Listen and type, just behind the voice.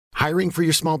Hiring for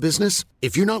your small business?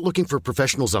 If you're not looking for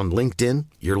professionals on LinkedIn,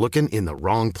 you're looking in the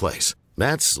wrong place.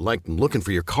 That's like looking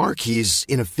for your car keys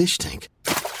in a fish tank.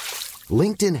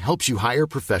 LinkedIn helps you hire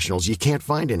professionals you can't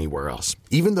find anywhere else,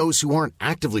 even those who aren't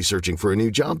actively searching for a new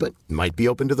job but might be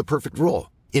open to the perfect role.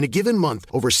 In a given month,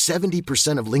 over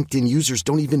 70% of LinkedIn users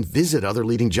don't even visit other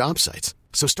leading job sites.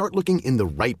 So start looking in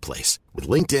the right place. With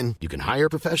LinkedIn, you can hire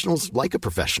professionals like a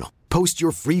professional. Post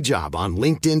your free job on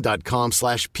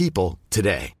linkedin.com/people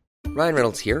today. Ryan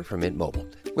Reynolds here from Mint Mobile.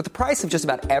 With the price of just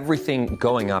about everything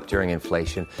going up during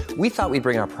inflation, we thought we'd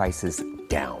bring our prices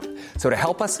down. So to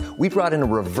help us, we brought in a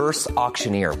reverse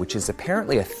auctioneer, which is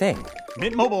apparently a thing.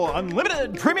 Mint Mobile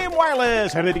Unlimited Premium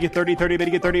Wireless. How to get 30, 30, bit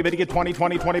to get 30, bit to get 20,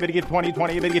 20, 20, bit to get 20,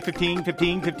 20, bit to get 15,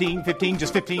 15, 15, 15,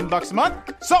 just $15 a month?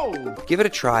 Sold! Give it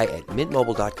a try at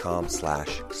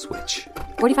mintmobile.com/switch.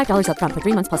 $45 up front for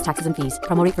 3 months plus taxes and fees.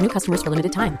 Promo rate for new customers for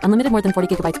limited time. Unlimited more than 40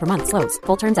 gigabytes per month. Slows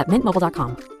full terms at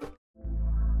mintmobile.com.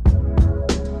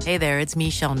 Hey there, it's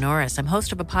Michelle Norris. I'm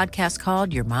host of a podcast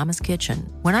called Your Mama's Kitchen.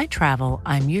 When I travel,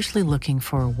 I'm usually looking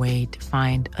for a way to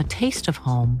find a taste of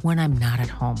home when I'm not at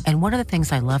home. And one of the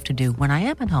things I love to do when I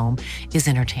am at home is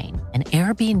entertain. And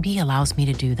Airbnb allows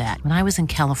me to do that. When I was in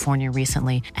California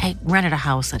recently, I rented a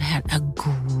house that had a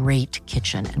great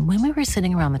kitchen. And when we were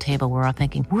sitting around the table, we were all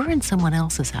thinking, we're in someone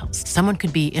else's house. Someone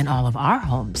could be in all of our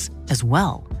homes as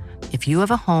well. If you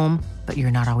have a home, but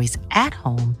you're not always at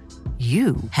home,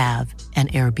 you have an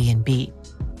Airbnb.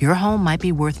 Your home might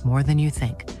be worth more than you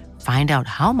think. Find out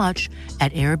how much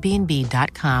at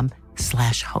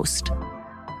airbnb.com/host.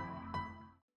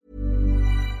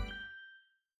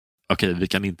 Okej, vi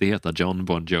kan inte heta John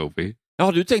Bon Jovi.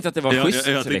 Ja, du tänkte att det var schysst.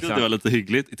 Jag tyckte liksom. att det var lite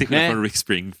hyggligt. Till skillnad från Rick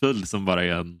Springfield som bara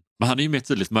är en... Men han är ju mer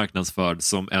tydligt marknadsförd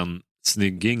som en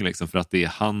snygging liksom, för att det är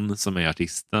han som är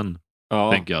artisten.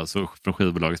 Ja. Tänker jag, så från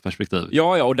skivbolagets perspektiv.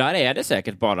 Ja, och där är det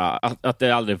säkert bara att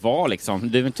det aldrig var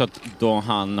liksom. Det är inte så att då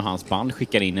han och hans band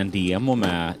skickar in en demo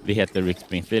med vi heter Rick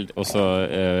Springfield och så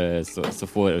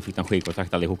fick han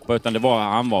skivkontrakt allihopa, utan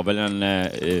han var väl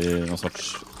någon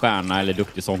sorts stjärna eller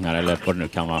duktig sångare eller vad det nu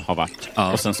kan ha varit.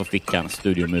 Ja. Och sen så fick han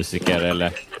studiomusiker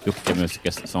eller duktiga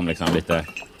musiker som liksom lite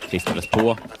klistrades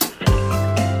på.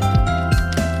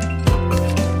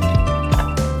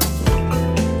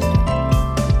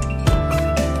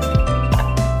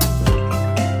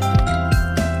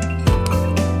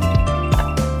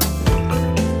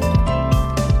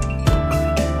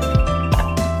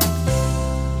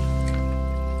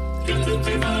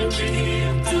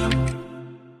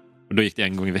 Och då gick det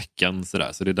en gång i veckan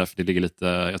sådär. Så det är därför det ligger lite,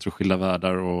 jag tror Skilda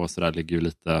världar och sådär ligger ju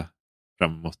lite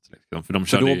framåt. Liksom. För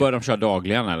så då börjar de köra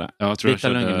dagligen eller? Ja, jag tror Vita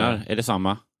lögner, är det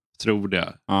samma? Tror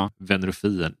det. Ja. Vänner och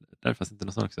fiender, där fanns inte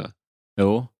någon sån också.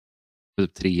 Jo.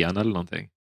 Typ 3an eller någonting.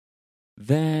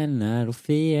 Vänner och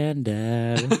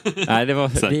fiender. Nej, det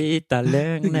var Vita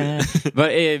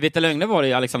lögner. Vita lögner var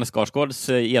det Alexander Skarsgårds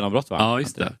genombrott, va? Ja,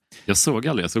 just det. Jag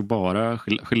såg bara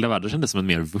Skilda världar kändes som en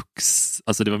mer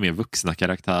alltså det var mer vuxna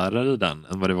karaktärer i den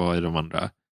än vad det var i de andra.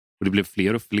 Och det blev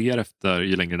fler och fler efter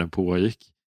ju längre den pågick.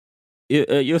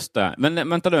 Just det. Men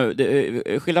vänta nu,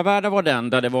 Skilda världar var den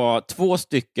där det var 2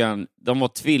 stycken, de var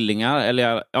tvillingar,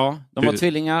 eller ja, de var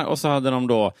tvillingar och så hade de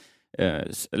då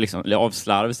liksom, av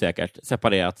slarv säkert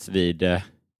separerats vid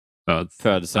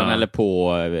födseln eller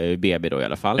på BB då i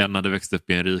alla fall. En hade växt upp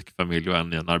i en rik familj och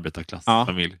en i en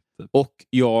arbetarklassfamilj. Ja. Och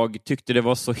jag tyckte det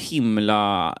var så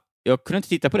himla... Jag kunde inte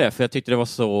titta på det för jag tyckte det var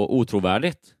så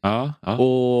otrovärdigt. Ja.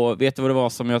 Och vet du vad det var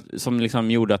som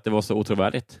liksom gjorde att det var så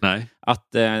otrovärdigt? Nej.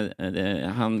 Att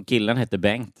killen hette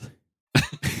Bengt.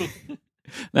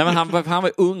 Nej, men han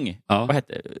var ung. Ja.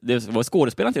 Det var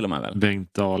skådespelaren till och med väl?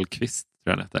 Bengt Dahlqvist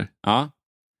tror jag han heter. Ja.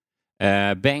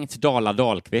 Bengt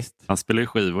Dahlqvist. Han spelar ju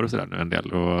skivor och sådär nu en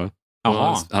del. Och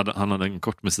han hade en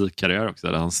kort musikkarriär också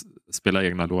där han spelade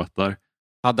egna låtar.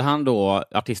 Hade han då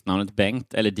artistnamnet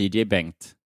Bengt eller DJ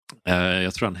Bengt?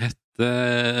 Jag tror han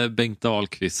hette Bengt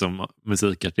Dahlqvist som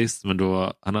musikartist, men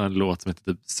då han har en låt som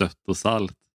heter typ Sött och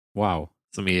salt. Wow.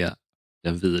 Som är,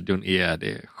 den videon är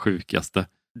det sjukaste.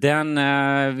 Den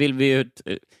vill vi ju...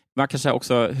 Man kan säga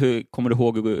också, kommer du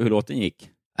ihåg hur låten gick?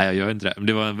 Nej, jag gör inte det. Men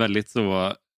det var en väldigt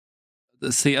så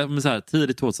här,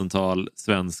 tidigt 2000-tal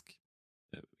svensk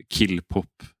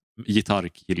killpop,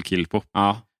 gitarrkillpop.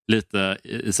 Ja. Lite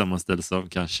i samma stil som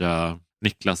kanske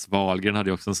Niklas Wahlgren hade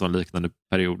ju också en sån liknande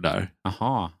period där.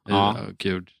 Aha. Ja.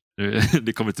 Gud,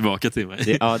 det kommer tillbaka till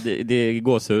mig. Det är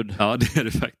gåshud. Ja, det är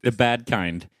det faktiskt. The bad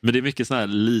kind. Men det är mycket så här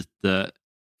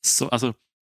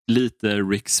lite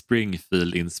Rick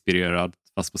Springfield-inspirerad,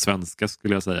 fast på svenska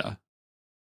skulle jag säga.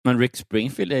 Men Rick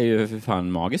Springfield är ju för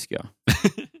fan magisk, ja.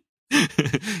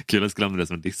 Kul att glömde det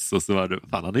som en diss och så var det,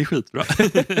 fan han är skitbra.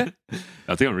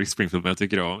 Jag tycker om Rick Springfield men jag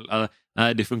tycker om,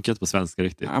 nej det funkar inte på svenska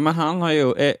riktigt. Ja, men han har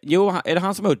ju, är det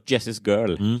han som har gjort Jessie's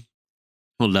Girl?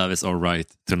 Och Love is alright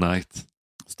tonight.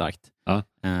 Starkt. Ja.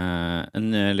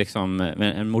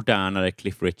 En modernare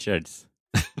Cliff Richards.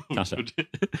 Kanske.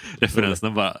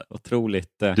 Referenserna bara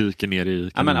otroligt dyker ner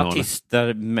i ja, men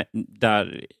artister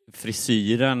där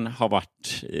frisyren har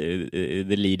varit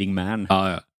the leading man.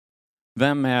 Ja.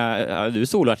 Vem är du är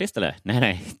soloartist eller?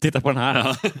 Nej, titta på den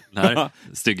här. Nej,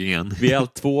 styggingen. Vi är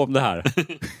allt två om det här.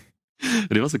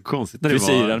 Det var så konstigt när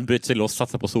frisyren bryter sig loss,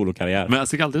 satsar på solokarriär. Men jag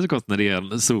tycker alltid så konstigt när det är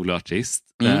en soloartist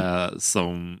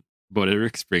som både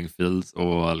Rick Springfield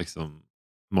och liksom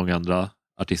många andra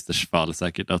artisters fall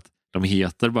säkert, att de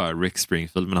heter bara Rick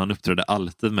Springfield men han uppträdde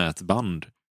alltid med ett band.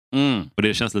 Och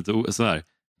det känns lite så här.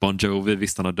 Bon Jovi,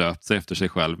 visst han har döpt sig efter sig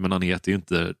själv men han heter ju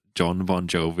inte John Bon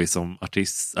Jovi som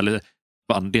artist. Eller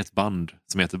det är ett band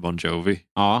som heter Bon Jovi.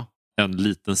 Ja. En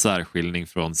liten särskiljning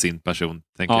från sin person,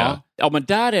 tänker jag. Ja, men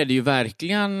där är det ju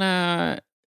verkligen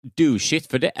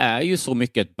douchigt, för det är ju så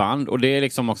mycket ett band och det är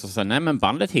liksom också så här, nej men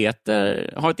bandet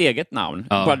har ett eget namn.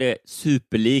 Bara det är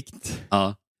superlikt.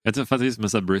 Ja. Jag tror faktiskt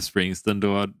med så här Bruce Springsteen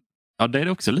då, ja det är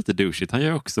också lite douchigt. Han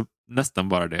gör också nästan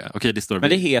bara det. Okej, det står men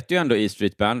det heter ju ändå E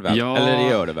Street Band väl? Ja, eller det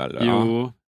gör det väl?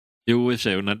 Jo, i och för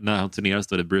sig. Och när han turnerar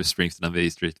står det Bruce Springsteen av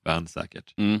E Street Band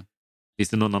säkert. Finns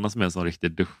det någon annan som är en sån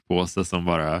riktig duschpåse som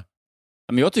bara...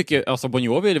 Men jag tycker, alltså Bon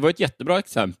Jovi, det var ett jättebra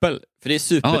exempel. För det är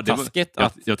supertaskigt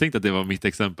jag tänkte att det var mitt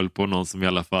exempel på någon som i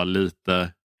alla fall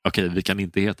lite... Okej, vi kan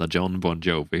inte heta John Bon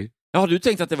Jovi. Ja, du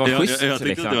tänkte att det var schysst. Jag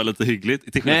tänkte att det var lite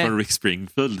hyggligt. Till skillnad från Rick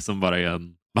Springfield som bara är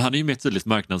en... Men han är ju mer tydligt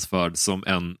marknadsförd som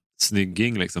en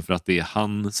snygging liksom, för att det är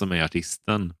han som är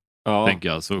artisten. Ja. Tänker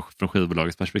jag, så från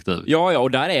skivbolagets perspektiv. Ja,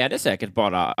 och där är det säkert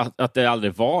bara att det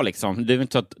aldrig var liksom. Det är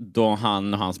inte så att då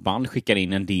han och hans band skickar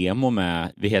in en demo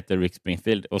med vi heter Rick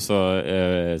Springfield och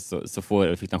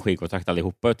så fick han skivkontrakt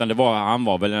allihopa, utan han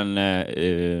var väl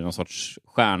någon sorts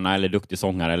stjärna eller duktig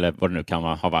sångare eller vad det nu kan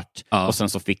ha varit. Ja. Och sen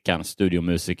så fick han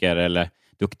studiomusiker eller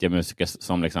duktiga musiker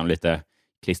som liksom lite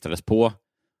klistrades på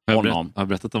honom. Jag har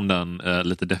berättat om den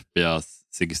lite deppiga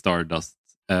Ziggy Stardust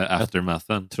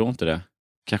Aftermathen. Tror inte det.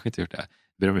 Kanske inte gjort det.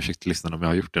 Ber om ursäkt till lyssnarna om jag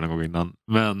har gjort det någon gång innan.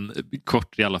 Men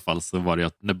kort i alla fall så var det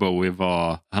att när Bowie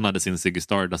han hade sin Ziggy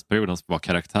Stardust-period, han var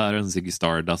karaktären Ziggy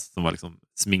Stardust som var liksom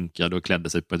sminkad och klädde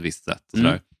sig på ett visst sätt.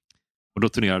 Och, och då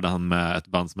turnerade han med ett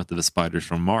band som hette The Spiders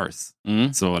from Mars.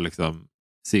 Så liksom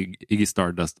Ziggy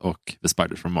Stardust och The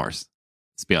Spiders from Mars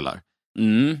spelar.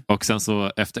 Och sen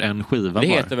så efter en skiva... Det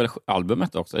heter väl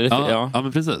albumet också? Ja,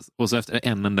 men precis. Och så efter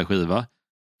en enda skiva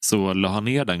så la han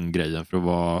ner den grejen för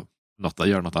att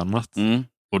göra något annat.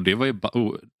 Och det var ju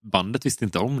bandet visste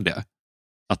inte om det.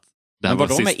 Att det här men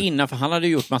var de med innan? För han hade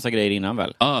ju gjort massa grejer innan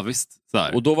väl? Ja, visst. Så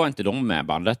här. Och då var inte de med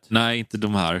bandet? Nej, inte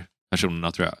de här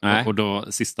personerna tror jag. Och då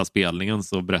sista spelningen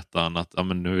så berättade han att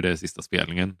men nu är det sista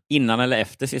spelningen. Innan eller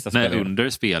efter sista spelningen? Nej, under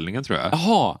spelningen tror jag.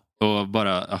 Jaha. Och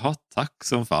bara, tack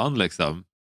som fan liksom.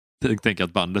 Tänk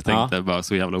att bandet tänkte bara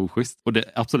så jävla oschysst. Och det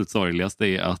absolut sorgligaste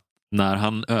är att när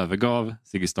han övergav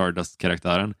Ziggy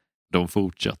Stardust-karaktären, de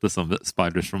fortsatte som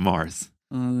Spiders from Mars.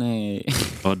 Nej.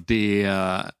 Och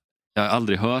jag har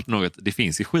aldrig hört något. Det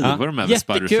finns ju skivor med Spiders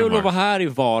from Mars. Jättekul att vara här i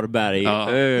Varberg.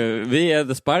 Vi är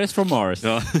The Spiders from Mars.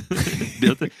 Ja.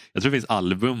 Jag tror det finns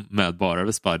album med bara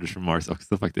The Spiders from Mars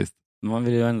också faktiskt. Man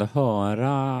vill ju ändå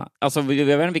höra... Alltså, jag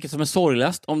vet inte vilket som är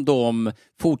sorgligast, om de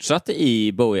fortsatte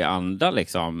i Bowie-anda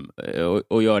liksom,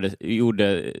 och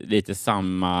gjorde lite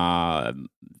samma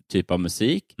typ av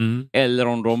musik. Eller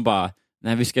om de bara,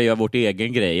 nej vi ska göra vårt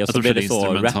egen grej. Och så blir det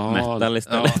så rap metal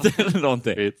istället. Eller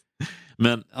någonting.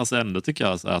 Men alltså ändå tycker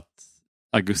jag alltså att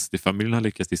Augusti-familjen har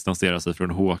lyckats distansera sig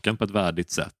från Håkan på ett värdigt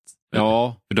sätt.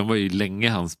 Ja. För de var ju länge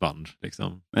hans band.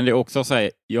 Liksom. Men det är också så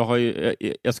här,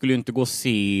 jag skulle ju inte gå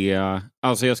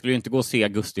och se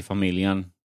Augusti-familjen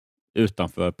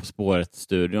utanför På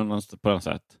spåret-studion på något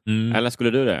sätt. Eller skulle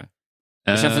du det?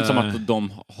 Det känns inte som att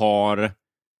de har...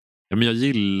 Ja, men jag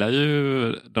gillar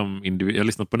ju jag har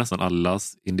lyssnat på nästan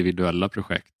allas individuella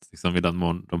projekt liksom, i den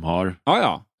mån de har.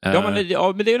 Ja, men det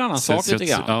är ju en annan sak lite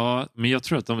grann. Ja, men jag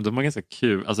tror att de har ganska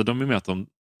kul. Alltså de är med att de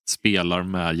spelar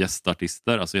med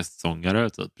gästartister, alltså gästsångare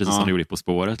typ, precis som de gjorde På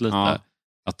spåret lite. Ja.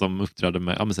 Att de uppträdde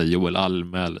med Joel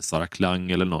Alme eller Sara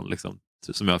Klang eller någon liksom,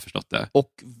 som jag har förstått det.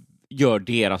 Och gör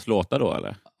deras låtar då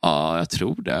eller? Ja, jag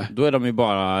tror det. Då är de ju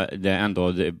bara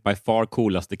det by far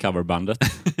coolaste coverbandet.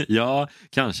 Ja,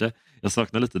 kanske. Jag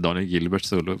saknar lite Daniel Gilberts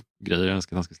solo-grejer. Jag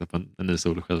önskar att han ska släppa en ny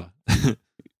soloskiva.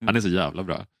 Han är så jävla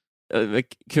bra.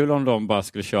 Kul om de bara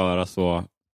skulle köra så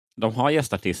de har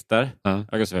gästartister,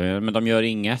 men de gör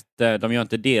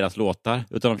inte deras låtar,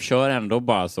 utan de kör ändå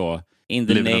bara så In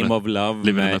the Living name of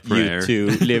love med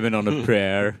U2, Living on a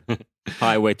prayer,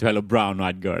 Highway to Hell och Brown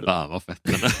Eyed Girl. Vad fett.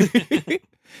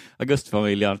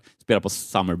 Augustfamiljen spelar på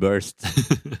Summerburst,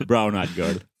 Brown Eyed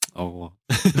Girl.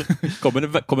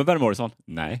 Kommer Van Morrison?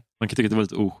 Nej. Man kan tycka att det var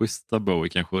lite oschysst av Bowie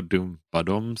kanske att dumpa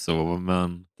dem så,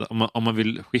 men om man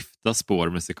vill skifta spår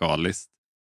musikaliskt,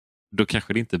 då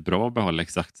kanske det inte är bra att behålla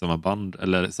exakt samma band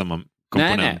eller samma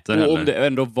komponenter. Nej. Och om det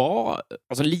ändå var,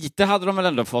 alltså lite hade de väl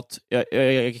ändå fått,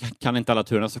 jag kan inte alla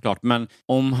turerna såklart, men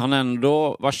om han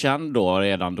ändå var känd då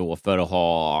redan då för att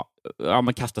ha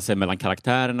kasta sig mellan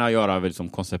karaktärerna och göra liksom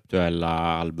konceptuella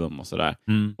album och sådär,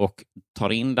 och tar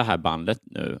in det här bandet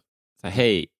nu. Så,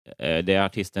 hej, det är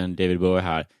artisten David Bowie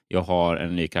här. Jag har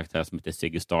en ny karaktär som heter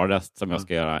Ziggy Stardust som jag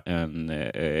ska göra en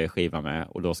skiva med,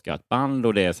 och då ska jag ha ett band,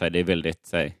 och det är, så här, det är väldigt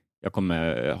så här, jag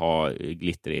kommer ha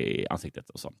glitter i ansiktet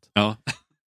och sånt. Ja.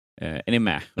 Är ni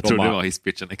med? Jag tror det var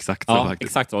hisspitchen exakt. Ja,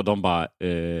 exakt. Och de bara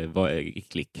var i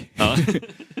klick. Ja.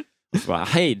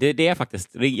 Hej, det är faktiskt,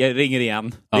 jag ringer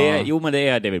igen. Men det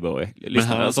är David Bowie.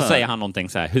 Så säger han någonting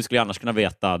så här, hur skulle jag annars kunna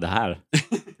veta det här?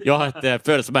 Jag har ett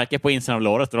födelsemärke på insidan av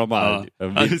låret, och de bara...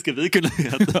 hur ska vi kunna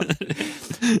veta?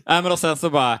 Nej, men och sen så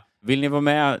bara, vill ni vara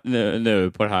med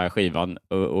nu på den här skivan?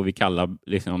 Och vi kallar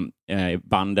liksom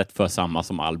bandet för samma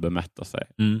som albumet och så.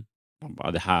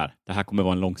 Bara, det här kommer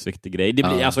vara en långsiktig grej. Det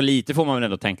blir, alltså lite får man väl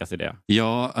ändå tänka sig det.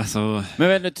 Ja, alltså...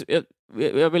 Men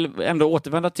jag vill ändå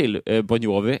återvända till Bon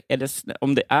Jovi.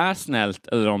 Om det är snällt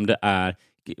eller om det är...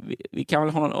 Vi kan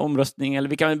väl ha en omröstning, eller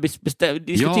vi kan väl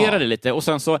diskutera det lite, och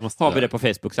sen så har vi det på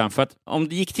Facebook sen. För att om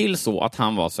det gick till så att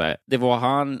han var så här, det var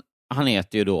han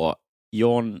heter ju då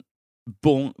John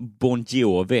Bon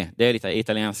Jovi. Det är lite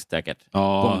italienskt säkert.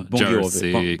 Ja, Bon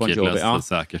Jersey Bon Jovi,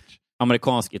 säkert.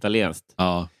 Amerikansk-italienskt.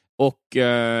 Ja. Och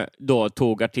då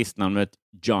tog artistnamnet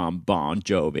John Bon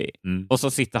Jovi. Och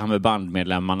så sitter han med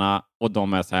bandmedlemmarna, och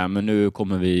de är så här, men nu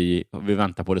kommer vi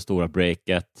väntar på det stora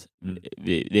breaket.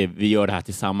 Vi gör det här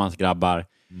tillsammans, grabbar.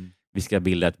 Vi ska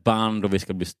bilda ett band och vi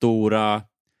ska bli stora.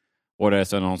 Och det är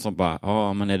så någon som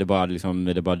bara, men är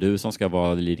det bara du som ska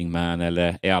vara leading man,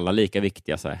 eller är alla lika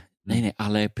viktiga? Så här, nej,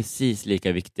 alla är precis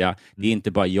lika viktiga. Det är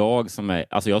inte bara jag som är,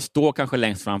 alltså jag står kanske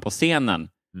längst fram på scenen,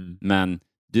 men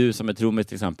du som är trummis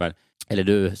till exempel, eller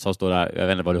du som står där, jag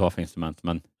vet inte vad du har för instrument,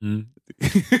 men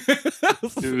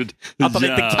Gud, att han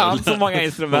inte kan så många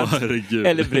instrument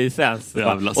eller bryr sig ens.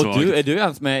 Och du, är du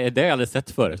ens med? Det har jag aldrig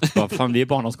sett förut. Fan, vi är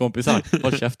barndomskompisar.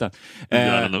 Håll käften.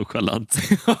 Gärna nonchalant.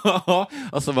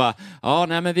 Och så bara,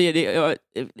 nej men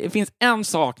det finns en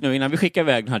sak nu innan vi skickar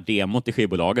iväg den här demon till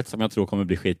skivbolaget som jag tror kommer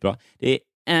bli skitbra. Det är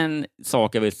en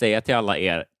sak jag vill säga till alla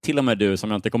er, till och med du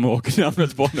som jag inte kommer ihåg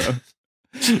namnet på nu.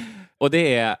 Och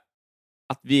det är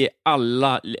att vi är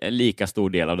alla lika stor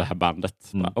del av det här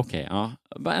bandet. Okej,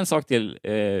 bara en sak till,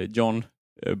 John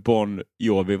Bon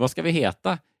Jovi. Vad ska vi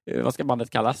heta? Vad ska bandet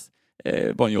kallas?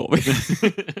 Bon Jovi.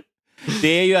 Det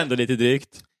är ju ändå lite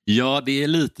drygt. Ja, det är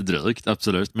lite drygt,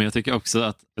 absolut. Men jag tycker också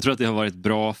att jag tror att det har varit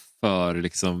bra för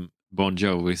liksom Bon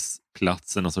Jovis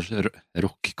plats, en sorts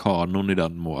rockkanon i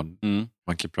den mån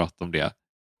man kan prata om det.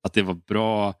 Att det var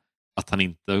bra att han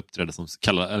inte uppträdde som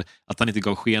att han inte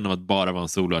gav sken av att bara vara en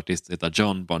soloartist och heta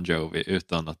John Bon Jovi,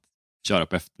 utan att köra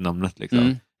på efternamnet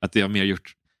liksom. Att det har mer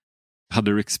gjort,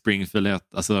 hade Rick Springfield hade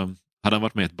han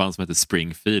varit med i ett band som heter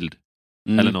Springfield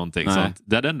eller någonting sånt,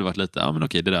 det hade ändå varit lite, men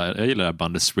okej, det där, jag gillar det här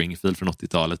bandet Springfield från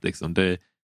 80-talet liksom.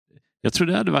 Jag tror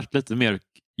det hade varit lite mer,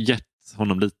 gett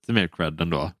honom lite mer cred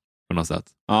ändå på något sätt.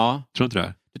 Ja. Tror inte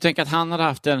det? Du tänker att han hade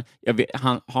haft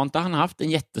har inte han haft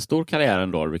en jättestor karriär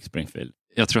ändå, Rick Springfield?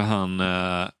 Jag tror han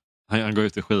gav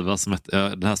ut en skiva som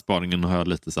den här spaningen har jag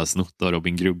lite så här snott av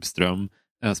Robin Grubbström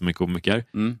som är komiker.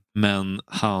 Men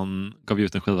han gav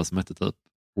ut en skiva som heter typ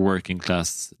Working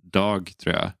Class Dog,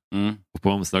 tror jag. Och på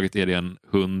omslaget är det en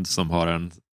hund som har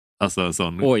en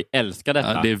sån... Oj, älskar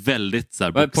detta. Det är väldigt så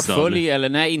här portfölj eller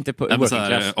nej, inte på Working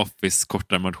Class. Office,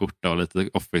 kortärmad skjorta och lite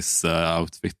office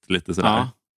outfit, lite sådär.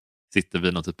 Sitter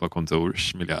vid någon typ av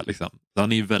kontorsmiljö liksom. Så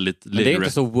han är ju väldigt... Men det är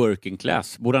inte så working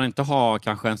class. Borde han inte ha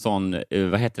kanske en sån,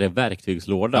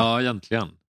 verktygslåda? Ja, egentligen.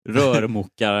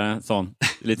 Rörmokare, sån.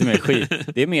 Lite mer skit.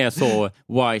 Det är mer så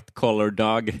white collar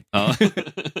dog. Ja.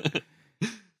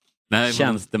 Nej,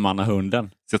 tjänstemannahunden.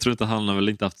 Så jag tror inte han har väl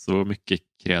inte haft så mycket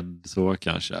cred så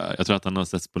kanske. Jag tror att han har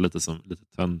setts på lite som lite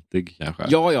töntig kanske.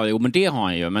 Ja, men det har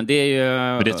han ju. Men det är ju...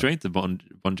 Men det tror jag inte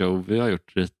Bon Jovi har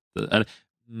gjort lite... Eller,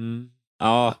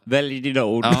 Ja, välj dina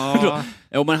ord. Ja.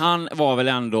 Jo, men han var väl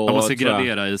ändå... Om man ska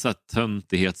gradera i så här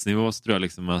töntighetsnivå så tror jag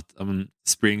liksom att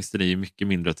Springsteen är ju mycket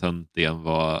mindre töntig än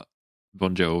vad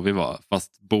Bon Jovi var,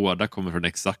 fast båda kommer från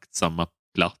exakt samma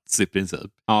plats i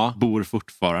princip. Ja. Bor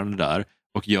fortfarande där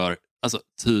och gör alltså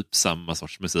typ samma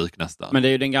sorts musik nästan. Men det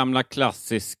är ju den gamla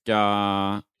klassiska...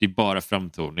 Det är bara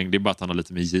framtoning, det är bara att han har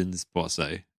lite mer jeans på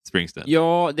sig, Springsteen.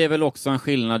 Ja, det är väl också en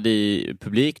skillnad i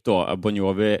publik då. Bon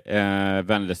Jovi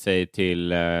vände sig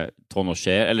till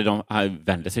tonårstjejer, eller de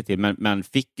vände sig till, men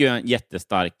fick ju en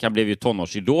jättestark, han blev ju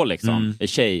tonårsidol liksom,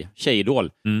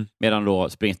 tjejidol. Medan då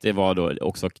Springsteen var då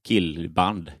också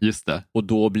killband. Just det. Och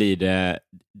då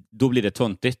blir det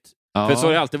tuntigt. Ja. För så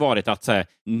har det alltid varit att så här,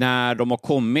 när de har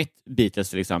kommit, Beatles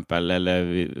till exempel,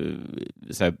 eller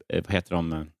så här, vad heter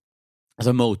de?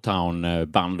 Alltså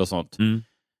Motown-band och sånt.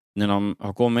 När de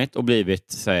har kommit och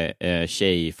blivit så här,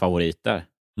 tjejfavoriter,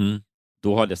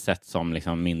 då har det sett som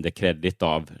liksom mindre kredit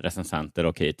av recensenter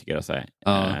och kritiker och så här.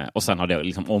 Och sen har det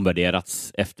liksom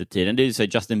omvärderats efter tiden. Det är ju så här,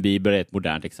 Justin Bieber är ett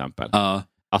modernt exempel.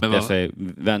 Att det så här,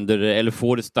 vänder eller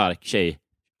får det stark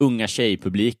unga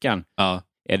tjejpubliken.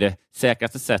 Är det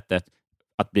säkraste sättet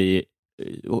att bli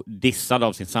dissad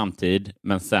av sin samtid,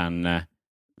 men sen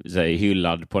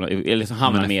hyllad på, eller liksom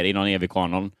hamna mer i någon evig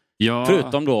kanon. Ja.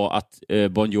 Förutom då att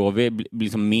Bon Jovi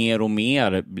liksom mer och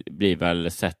mer blir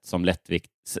väl sedd som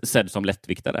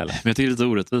lättviktare, eller? Men jag tycker det är lite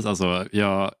orättvist. Alltså,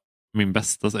 min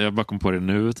bästa, jag bara kom på det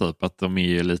nu typ, att de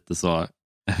är lite så...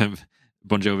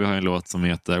 Bon Jovi har en låt som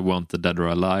heter Wanted Dead or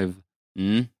Alive.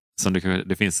 Som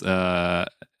det finns...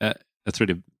 jag tror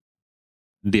det är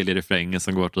en del i refrängen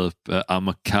som går typ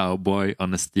I'm a cowboy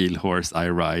on a steel horse I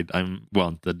ride. I'm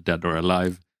wanted dead or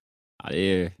alive. Ja,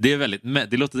 det är väldigt...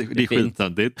 Det är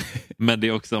skittöntigt. Men det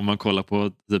är också, om man kollar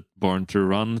på typ Born to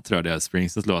Run, tror jag det är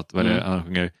Springsteens låt, vad det han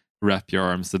sjunger Wrap your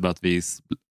arms about these...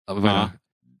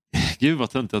 Gud vad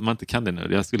töntigt att man inte kan det nu.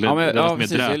 Jag skulle det var mer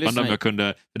dräpande om jag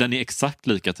kunde... För den är exakt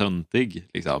lika töntig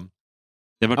liksom.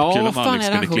 Det var kul om Alex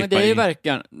kunde klippa det är ju in.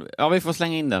 Verkligen... Ja, vi får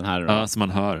slänga in den här då. Ja, så man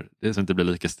hör. Det är så inte blir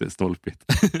lika stolpigt.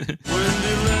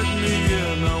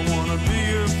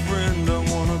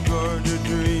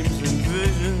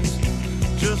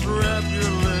 Just wrap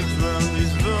your legs around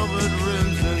these velvet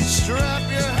rims and strap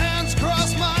your hands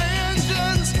across my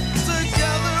engines.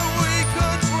 Together we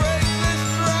could break this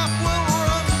trap. We'll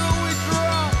run till we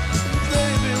drop.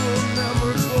 Baby, we'll never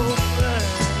go back.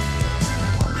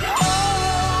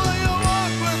 Oh, you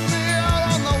walk with me out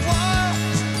on the wire.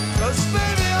 'Cause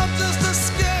baby, I'm just a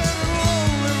scared and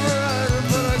lonely rider.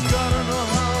 But I gotta know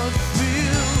how it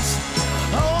feels.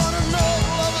 I wanna know if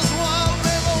love is wild,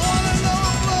 babe. I wanna know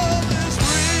if love is real.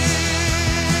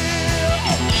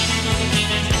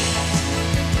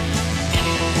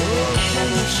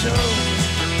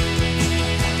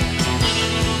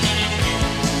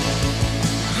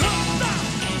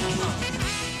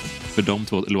 För de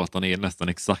två låtarna är nästan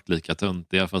exakt lika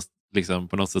töntiga, fast liksom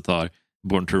på något sätt har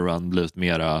Born to Run blivit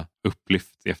mera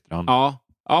upplyft i efterhand. Ja,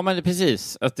 men det är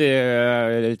precis. Att det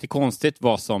är lite konstigt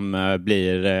vad som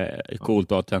blir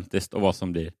coolt och autentiskt och vad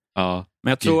som blir. Ja.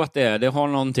 Men jag tror att det har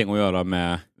någonting att göra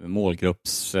med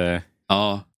målgrupps...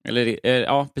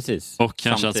 Eller, precis. Och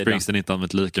kanske att Springsteen inte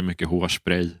använt lika mycket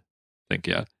hårspray,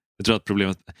 tänker jag. Jag tror att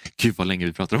problemet... Gud vad länge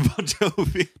vi pratar om Bon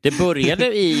Jovi. Det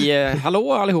började i...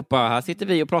 hallå allihopa, här sitter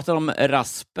vi och pratar om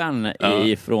raspen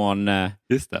från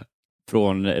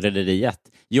Rederiet.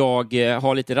 Jag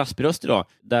har lite raspröst idag.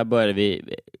 Där började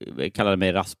vi kalla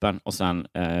mig raspen och sen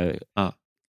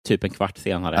typ en kvart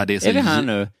senare. Ja, är vi här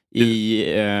nu i...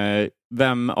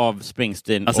 vem av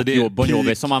Springsteen och Bon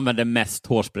Jovi som använder mest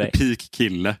hårspray? Peak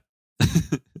kille.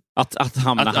 Att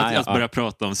hamna här. Att börja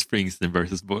prata om Springsteen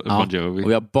versus Bon Jovi. Och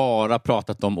vi har bara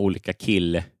pratat om olika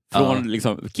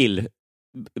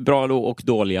bra och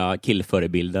dåliga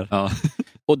killförebilder.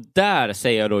 Och där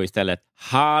säger jag då istället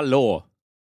hallå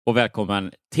och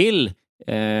välkommen till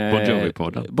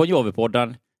Bon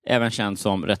Jovi-podden, även känd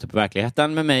som Rätt upp i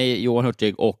verkligheten, med mig Johan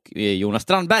Hurtig och Jonas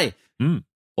Strandberg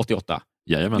 88.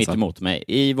 Mitt emot mig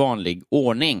i vanlig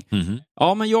ordning.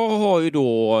 Ja, men jag har ju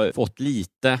då fått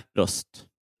lite röst.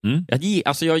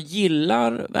 Jag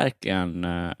gillar verkligen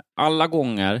alla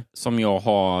gånger som jag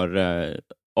har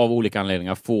av olika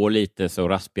anledningar får lite så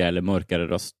raspigare eller mörkare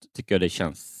röst, tycker jag det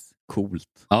känns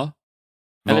coolt. Ja.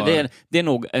 Eller det är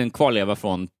nog en kvarleva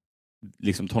från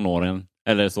liksom tonåren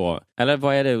eller så. Eller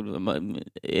vad är det?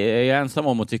 Är jag ensam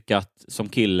om att tycka att som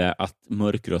kille att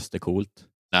mörk röst är coolt?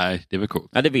 Nej, det är väl coolt.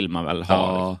 Ja, det vill man väl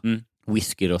ha.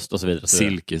 Whiskyröst och så vidare.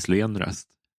 Silkeslen röst.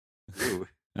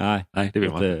 Nej, det vill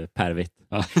man. Lite pervigt.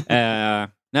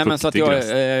 Nej, men så att jag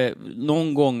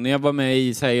någon gång när jag var med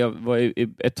i,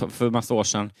 för massa år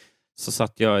sedan, så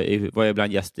var jag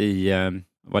ibland gäst i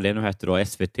vad det nu heter då,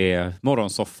 SVT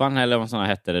Morgonsoffan eller vad sådana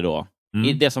hette det då.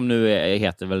 Det som nu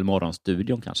heter väl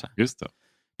Morgonstudion kanske. Just det.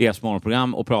 deras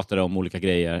morgonprogram och pratade om olika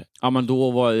grejer. Ja, men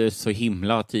då var det så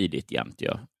himla tidigt jämt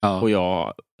ju. Ja. Och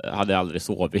jag hade aldrig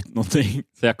sovit någonting.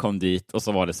 Så jag kom dit och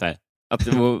så var det så här att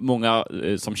det var många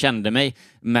som kände mig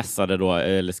messade då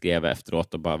eller skrev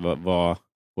efteråt och bara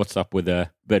what's up with the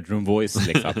bedroom voice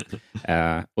liksom.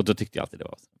 Och då tyckte jag alltid det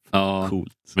var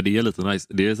coolt. Men det är lite nice.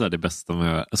 Det är så här det bästa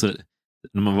med alltså,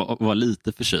 när man var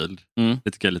lite förkyld.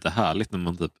 Det tycker jag är lite härligt när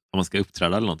man typ om man ska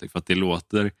uppträda eller någonting för att det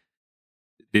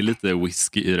är lite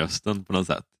whisky i rösten på något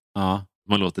sätt. Ja.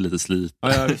 Man låter lite slit.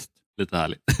 Ja, visst. Lite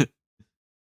härligt.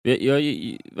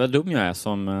 Vad dum jag är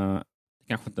som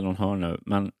kanske inte någon hör nu,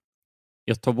 men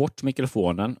jag tar bort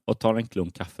mikrofonen och tar en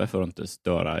klunk kaffe för att inte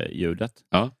störa ljudet.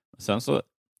 Ja. Sen så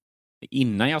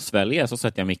innan jag sväljer så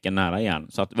sätter jag micken nära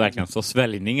igen. Så att verkligen så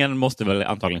sväljningen måste väl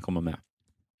antagligen komma med.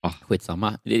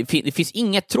 Skitsamma. Det finns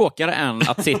inget tråkigare än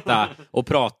att sitta och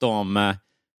prata om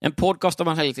en podcast där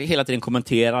man hela tiden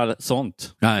kommenterar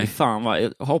sånt. Nej. Fan vad,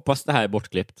 jag hoppas det här är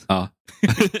bortklippt. Ja.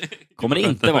 Kommer det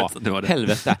inte vara. Det var det.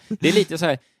 Helvete. Det är lite så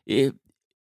här...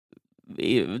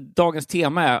 dagens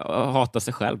tema är att hata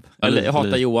sig själv. Eller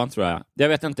hata Johan, tror jag. Jag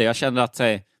vet inte, jag känner att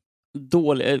säga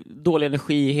dålig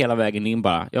energi hela vägen in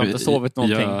bara. Jag har inte sovit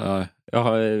någonting.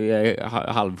 Jag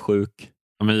är halvsjuk.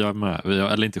 Ja, men jag är med.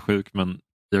 Eller inte sjuk, men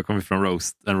jag kom från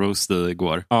en roast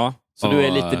igår. Ja, så du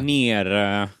är lite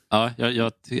nere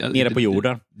på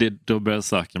jorden. Då började jag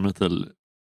söka mig till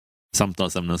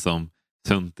samtalsämnen som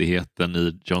töntigheten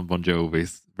i John Bon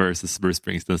Jovis versus Bruce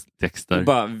Springsteens texter. Och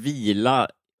bara vila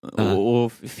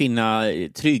och finna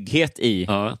trygghet i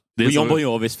John Bon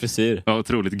Jovis frisyr. Ja,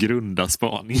 otroligt grunda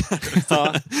spaningar.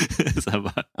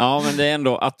 Ja, men det är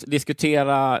ändå att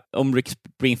diskutera om Rick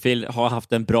Springfield har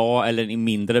haft en bra eller en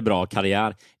mindre bra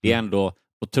karriär. Det är ändå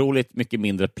otroligt mycket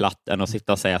mindre platt än att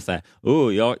sitta och säga så här,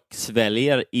 jag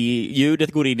sväljer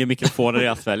ljudet går in i mikrofonen och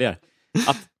jag sväljer.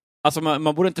 Alltså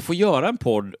man borde inte få göra en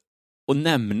podd och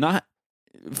nämna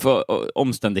för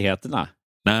omständigheterna.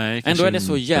 Nej, ändå är det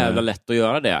så jävla lätt att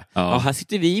göra det. Ja, här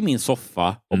sitter vi i min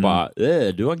soffa och bara,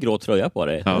 du har en grå tröja på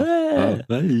dig.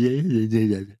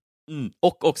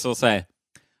 Och också säga,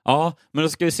 men då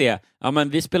ska vi se. Ja, men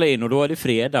vi spelar in och då är det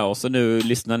fredag och så nu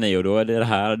lyssnar ni och då är det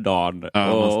här dagen.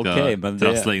 Man ska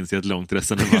trassla in sig ett långt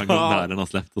resonemang om när den har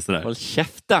släppt och sådär. Håll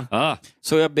käften.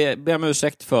 Så jag ber om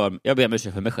ursäkt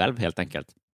för mig själv helt enkelt.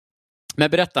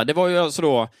 Men berätta, det var ju alltså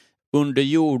då under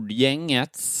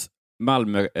jordgängets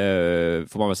Malmö,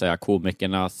 får man väl säga,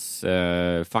 komikernas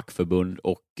fackförbund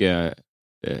och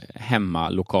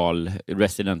hemmalokal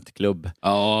residentklubb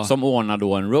som ordnar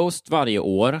då en roast varje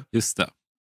år. Just det.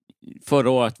 Förra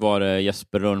året var det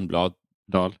Jesper Rönnblad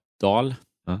Dahl.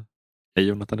 Hej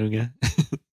Jonathan Unge.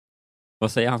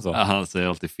 Vad säger han så? Han säger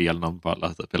alltid fel namn på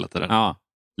alla typ, hela tiden. Ja.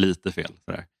 Lite fel.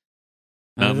 Sådär.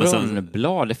 Men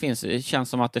Rönnblad, det känns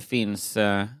som att det finns...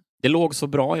 Det låg så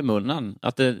bra i munnen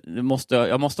att jag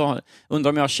måste undra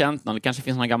om jag har känt någon. Det kanske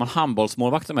finns någon gammal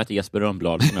handbollsmålvakt som heter Jesper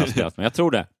Rönnblad som jag har spelat med. Jag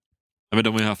tror det. Ja, men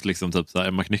de har ju haft liksom typ så här,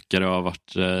 Emma Knyckare har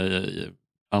varit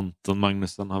Anton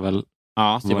Magnusson har väl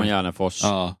Simon Gärdenfors.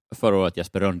 Förra året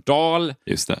Jesper Rönndahl.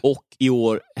 Just det. Och i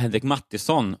år Henrik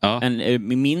Mattisson.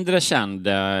 En mindre känd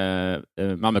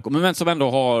men som ändå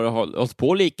har hållit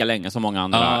på lika länge som många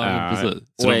andra. Precis.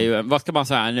 Och är ju, vad ska man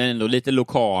säga, ändå lite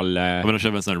lokal. Men de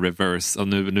kör en sån reverse. Och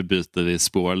nu byter vi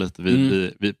spår lite.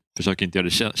 Vi försöker inte göra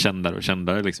det kändare och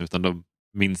kändare liksom, utan de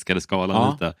minskade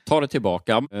skalan lite. Ta det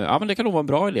tillbaka. Ja, men det kan nog vara en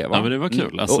bra idé, va? Ja, men det var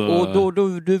kul. Alltså... Och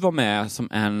då du var med som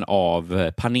en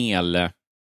av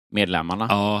panelmedlemmarna.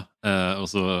 Ja, och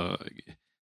så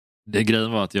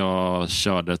grejen var att jag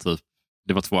körde typ,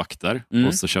 det var 2 akter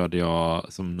och så körde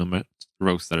jag som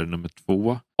roastare nummer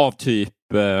 2. Av typ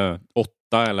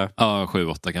 8 eller? Ja,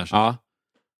 7-8 kanske. Ja.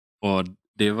 Och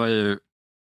det var ju,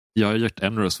 jag har gjort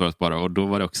en roast förut bara och då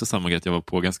var det också samma grej att jag var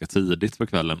på ganska tidigt på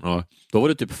kvällen. Och, då var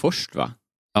du typ först, va?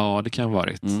 Ja, det kan ha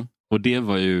varit. Och det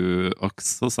var ju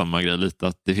också samma grej lite,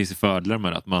 att det finns ju fördelar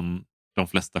med att de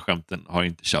flesta skämten har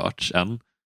inte körts än.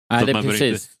 Nej, det man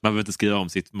behöver inte skriva om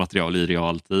sitt material i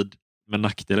realtid. Men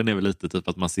nackdelen är väl lite typ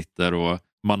att man sitter och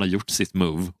man har gjort sitt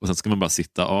move och sen ska man bara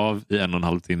sitta av i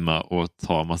 1,5 timme och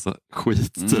ta massa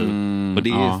skit typ. Och det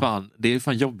är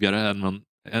fan jobbigare än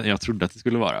jag trodde att det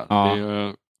skulle vara.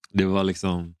 Det var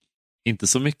liksom inte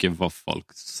så mycket vad folk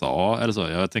sa eller så.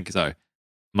 Jag tänker så här,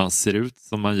 man ser ut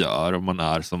som man gör och man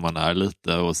är som man är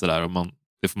lite och sådär, och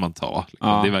det får man ta.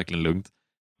 Liksom. Det är verkligen lugnt.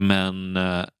 Men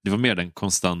det var mer den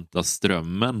konstanta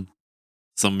strömmen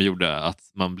som gjorde att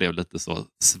man blev lite så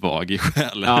svag i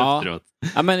själen efteråt.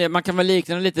 Ja, men man kan väl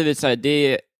likna det lite vid så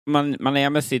här, man är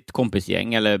med sitt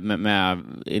kompisgäng eller med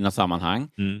i något sammanhang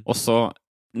och så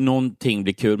någonting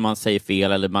blir kul, man säger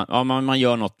fel eller man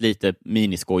gör något lite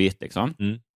miniskojigt liksom.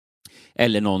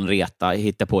 eller någon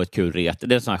hittar på ett kul ret.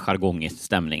 Det är en sån här jargongig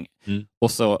stämning. Mm.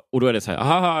 Och då är det så här,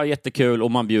 haha, jättekul,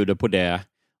 och man bjuder på det.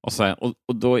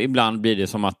 Och då ibland blir det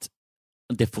som att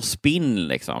det får spinn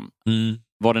liksom.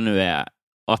 Vad det nu är.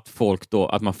 Att folk då,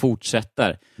 att man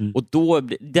fortsätter. Och då,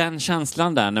 den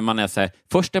känslan där när man är så här,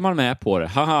 först är man med på det.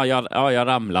 Haha, jag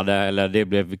ramlade, eller det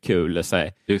blev kul. Så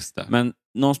här. Just det. Men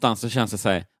någonstans så känns det så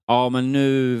här, ja men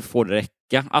nu får det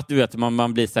räcka. Att du vet,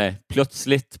 man blir så här,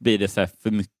 plötsligt blir det så här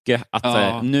för mycket. Att så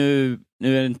här, nu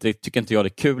är det inte, tycker inte jag det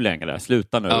är kul längre.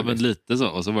 Sluta nu. Ja, men lite så.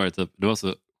 Och så var det typ, det var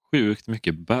så sjukt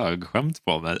mycket bögskämt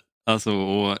på mig. Alltså,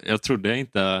 och jag trodde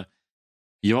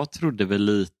väl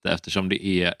lite, eftersom det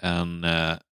är en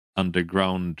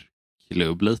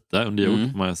underground-klubb lite under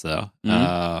jord, får man ju säga.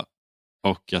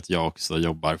 Och att jag också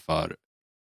jobbar för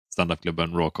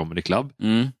standupklubben Raw Comedy Club.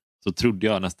 Så trodde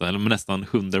jag nästan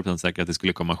 100% säkert att det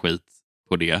skulle komma skit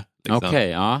på det. Liksom. Okej,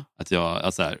 ja. Att jag,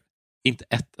 alltså här, inte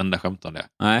ett enda skämt om det.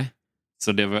 Nej.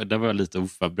 Så det var jag lite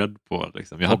oförberedd på.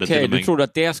 Liksom. Okej, du trodde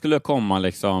att det skulle komma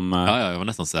liksom... Ja, jag var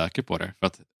nästan säker på det. För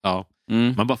att,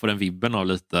 man bara får den vibben av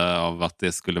lite av att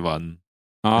det skulle vara en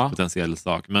potentiell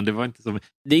sak. Men det var inte så...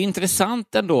 Det är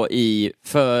intressant ändå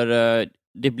för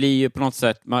det blir ju på något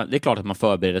sätt... Det är klart att man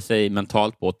förbereder sig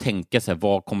mentalt på att tänka sig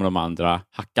vad kommer de andra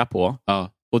hacka på. Ja.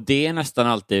 Och det är nästan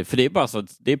alltid... För det är bara så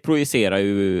att det projicerar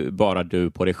ju bara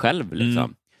du på dig själv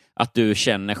liksom. Att du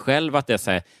känner själv att det är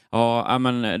så här,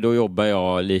 men då jobbar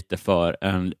jag lite för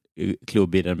en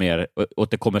klubb i den mer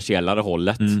åt det kommersiella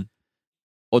hållet.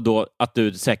 Och då att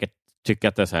du säkert tycker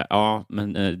att det är så här,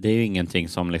 men det är ju ingenting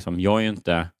som liksom,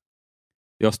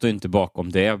 jag står inte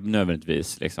bakom det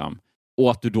nödvändigtvis liksom.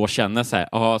 Och att du då känner så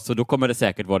här, så då kommer det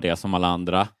säkert vara det som alla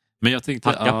andra. Men jag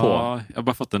tänkte, jag har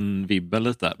bara fått en vibbel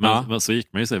lite. Men så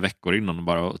gick man ju så i veckor innan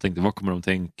och tänkte, vad kommer de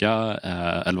tänka?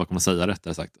 Eller vad kommer de säga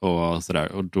rättare sagt? Och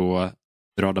sådär. Och då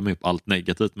radar man upp allt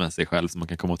negativt med sig själv som man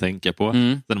kan komma och tänka på.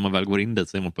 Sen när man väl går in dit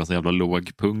så är man på en så jävla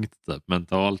låg punkt typ,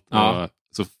 mentalt. Och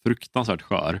så fruktansvärt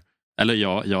skör. Eller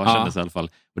jag kände så i alla fall.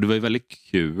 Och det var ju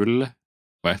väldigt kul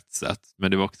på ett sätt.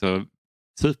 Men det var också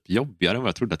typ jobbigare än vad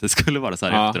jag trodde att det skulle vara så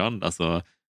här i efterhand. Alltså,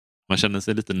 man känner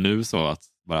sig lite nu så att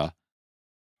bara...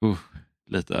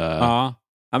 lite... Ja,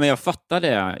 men jag fattar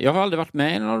det. Jag har aldrig varit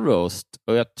med i någon roast.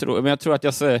 Och jag tror att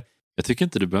jag ser... Jag tycker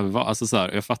inte du behöver vara... Alltså så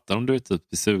här, jag fattar om du är typ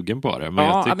sugen på det.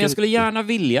 Men jag skulle gärna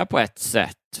vilja på ett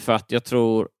sätt. För att jag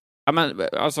tror...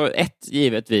 alltså ett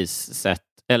givetvis sätt.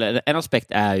 Eller en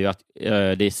aspekt är ju att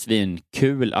det är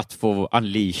svinkul att få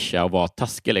unleasha och vara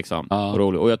taskig liksom. Och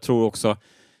rolig. Och jag tror också...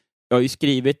 Jag har ju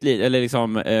skrivit eller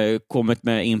liksom kommit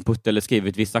med input eller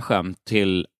skrivit vissa skämt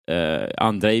till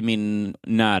andra i min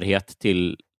närhet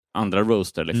till andra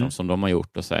roaster liksom, som de har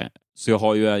gjort och så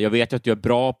jag vet ju att jag är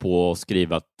bra på att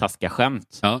skriva taskiga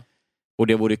skämt. Och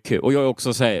det vore kul. Och jag har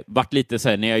också varit lite så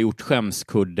här, när jag har gjort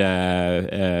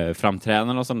skämskudde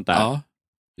framträdanden och sånt där.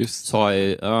 Just. Så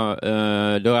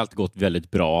det har alltid gått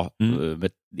väldigt bra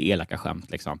med elaka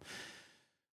skämt liksom.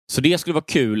 Så det skulle vara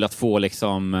kul att få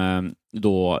liksom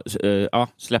då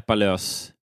släppa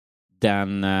lös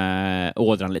den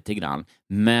ådran lite grann.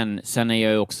 Men sen är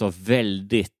jag ju också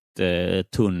väldigt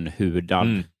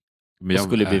tunnhudad. Jag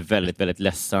skulle bli väldigt, väldigt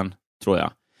ledsen, tror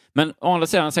jag. Men å andra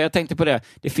sidan, så jag tänkte på det.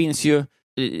 Det finns ju,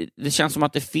 det känns som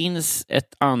att det finns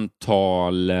ett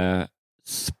antal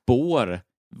spår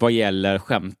vad gäller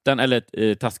skämten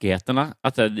eller taskigheterna.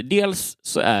 Att dels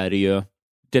så är det ju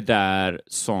det där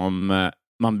som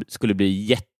man skulle bli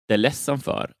jätteledsen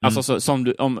för. Alltså som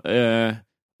du, om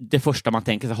det första man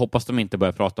tänker så hoppas de inte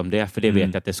börjar prata om det, för det vet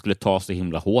jag att det skulle ta så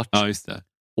himla hårt. Ja, just det.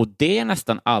 Och det är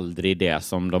nästan aldrig det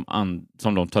som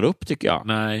de tar upp, tycker jag.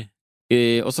 Nej.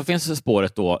 Och så finns det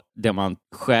spåret då där man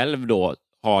själv då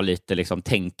har lite liksom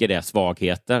tänker det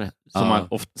svagheter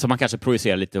som man kanske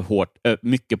projicerar lite hårt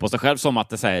mycket på sig själv, som att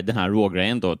det säger den här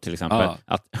rågrejen då till exempel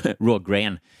att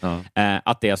rågrejen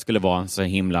att det skulle vara en så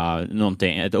himla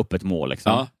någonting, ett öppet mål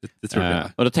liksom. Ja, det tror jag.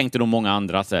 Och då tänkte nog många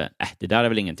andra så det där är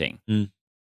väl ingenting.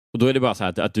 Och då är det bara så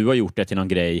här att du har gjort det till någon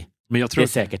grej. Men jag tror det är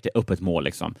säkert ett öppet mål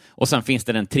liksom. Och sen finns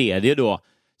det den tredje då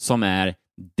som är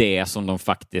det som de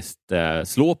faktiskt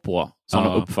slår på, som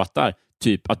de uppfattar.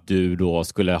 Typ att du då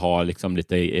skulle ha liksom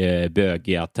lite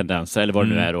bögiga tendenser eller vad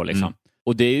det nu är då liksom.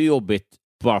 Och det är ju jobbigt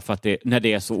bara för att när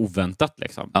det är så oväntat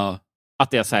liksom.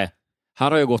 Att det är så här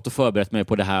har jag gått och förberett mig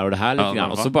på det här och det här lite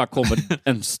grann. Och så bara kommer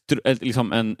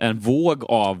en våg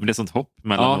av... Det är sånt hopp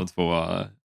mellan de två.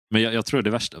 Men jag tror det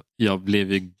värsta. Jag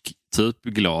blev ju typ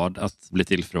glad att bli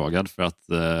tillfrågad för att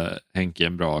Henke är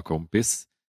en bra kompis.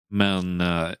 Men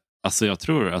alltså jag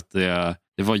tror att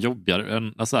det var jobbigare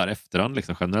än, alltså här efterhand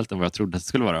liksom, generellt än vad jag trodde att det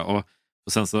skulle vara. Och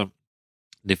sen så,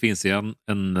 det finns ju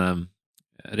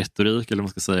retorik, eller vad man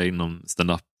ska säga, inom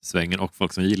stand-up-svängen och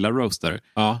folk som gillar roaster,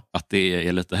 att det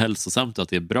är lite hälsosamt och att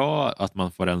det är bra att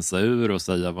man får rensa ur och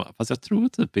säga, fast jag tror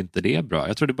typ inte det är bra.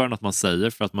 Jag tror det är bara något man säger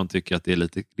för att man tycker att det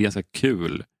är ganska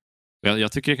kul.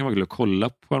 Jag tycker det kan vara kul att kolla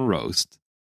på en roast,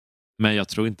 men jag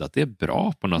tror inte att det är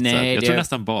bra på något sätt. Jag tror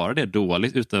nästan bara det är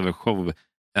dåligt utöver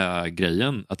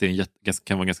show-grejen, att det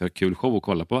kan vara en ganska kul show att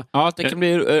kolla på. Ja, det kan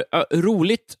bli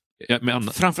roligt. Men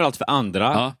framförallt för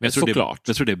andra, men såklart.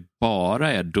 Jag tror det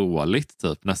bara är dåligt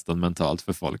typ, nästan mentalt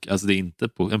för folk. Alltså det är inte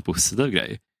en positiv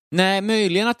grej. Nej,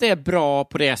 möjligen att det är bra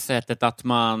på det sättet att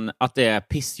det är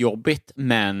pissjobbigt,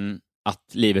 men att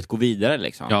livet går vidare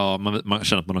liksom. Ja, man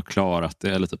känner att man har klarat det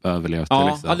eller typ överlevt det.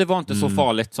 Liksom. Ja, det var inte så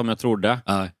farligt som jag trodde.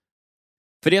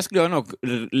 För det skulle jag nog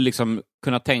liksom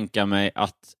kunna tänka mig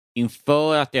att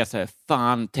inför att det är så här,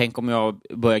 fan, tänk om jag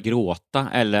börjar gråta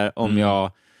eller om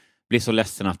jag blir så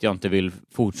ledsen att jag inte vill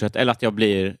fortsätta, eller att jag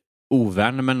blir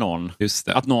ovän med någon. Just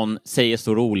det. Att någon säger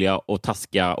så roliga och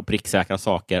taskiga och pricksäkra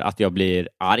saker att jag blir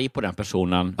arg på den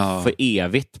personen för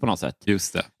evigt på något sätt.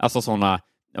 Just det. Alltså sådana,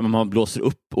 man blåser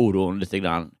upp oron lite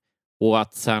grann. Och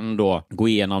att sen då gå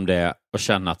igenom det och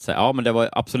känna att men det var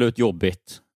absolut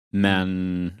jobbigt,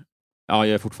 men jag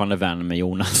är fortfarande vän med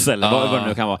Jonas eller vad det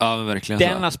nu kan vara. Ja, verkligen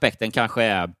den så. Aspekten kanske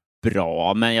är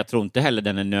bra, men jag tror inte heller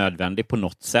den är nödvändig på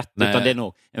något sätt. Nej. Utan det är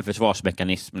nog en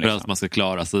försvarsmekanism. För att man ska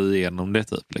klara sig igenom det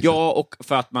typ. Liksom. Ja, och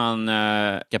för att man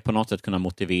ska på något sätt kunna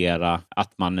motivera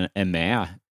att man är med.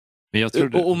 Men jag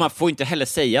tror och man får inte heller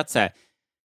säga att så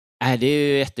här, det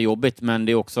är ju jättejobbigt, men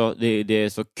det är också det är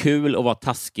så kul att vara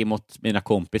taskig mot mina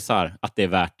kompisar att det är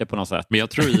värt det på något sätt. Men jag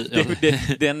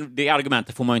tror det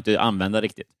argumentet får man ju inte använda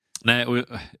riktigt. Nej, och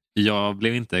jag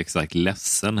blev inte exakt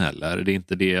ledsen heller. Det är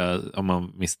inte det, om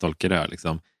man misstolkar det här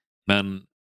liksom. Men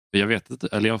jag vet inte,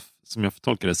 eller som jag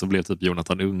tolkar det så blev typ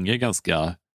Jonathan Unge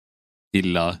ganska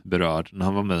illa berörd när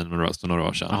han var med i en roast för några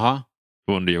år sedan. Aha.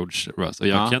 På Underjords roast. Och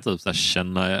jag kan typ så här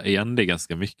känna igen det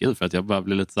ganska mycket, för att jag bara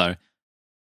blir lite så här,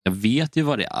 jag vet ju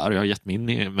vad det är. Jag har gett mig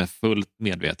in med full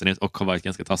medvetenhet och har varit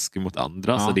ganska taskig mot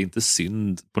andra. Så det är inte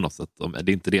synd på något sätt.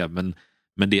 Det är inte det, men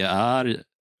det är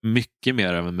mycket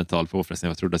mer av en mental påfrestning än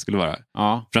jag trodde det skulle vara.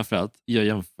 Ja. Framförallt, jag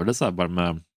jämförde så här bara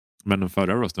med den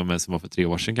förra roasten som var för 3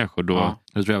 år sedan kanske. Och då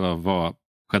jag tror jag var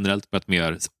generellt på ett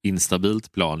mer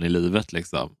instabilt plan i livet.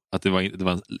 Liksom. Att det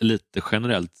var en lite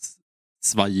generellt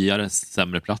svajigare,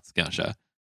 sämre plats kanske.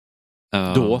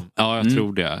 Då? Ja, jag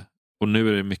tror det. Och nu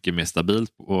är det mycket mer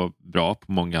stabilt och bra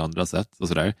på många andra sätt. Och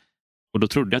sådär. Och då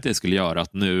trodde jag att det skulle göra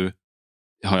att nu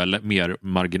har jag mer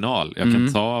marginal. Jag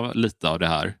kan ta lite av det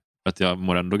här. För att jag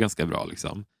mår ändå ganska bra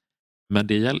liksom. Men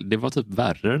det var typ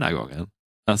värre den här gången.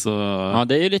 Alltså, ja,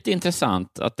 det är ju lite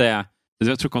intressant att det...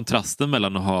 Jag tror kontrasten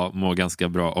mellan att må ganska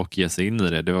bra och ge sig in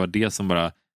i det var det som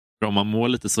bara... För om man mår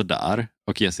lite sådär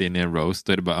och ger sig in i en roast,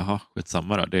 då är det bara,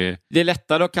 skitsamma då. Det är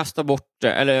lättare att kasta bort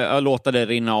det, eller att låta det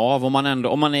rinna av. Om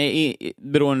man är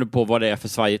beroende på vad det är för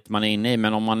svajigt man är inne i,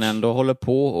 men om man ändå håller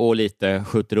på och lite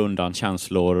skjuter undan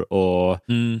känslor och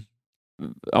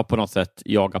på något sätt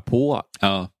jagar på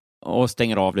och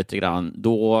stänger av lite grann,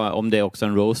 då om det är också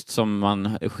en roast som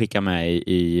man skickar med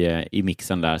i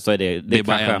mixen där, så är det är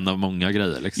bara en av många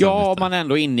grejer liksom. Ja, om man är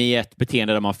ändå inne i ett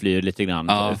beteende där man flyr lite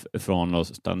grann från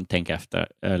att tänka efter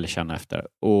eller känna efter.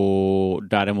 Och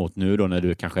däremot nu då när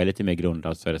du kanske är lite mer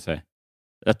grundad, så är det så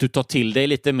att du tar till dig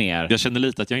lite mer. Jag känner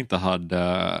lite att jag inte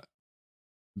hade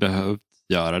behövt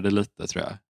göra det lite, tror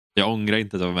jag. Jag ångrar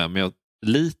inte att jag var med, men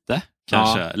lite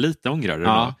kanske. Lite ångrar det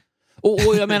då.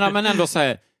 Och jag menar, men ändå så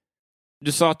här,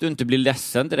 du sa att du inte blir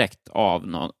ledsen direkt av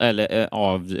någon, eller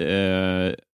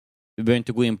vi behöver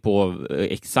inte gå in på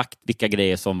exakt vilka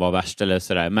grejer som var värst eller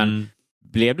sådär, men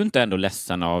blev du inte ändå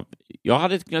ledsen av... Jag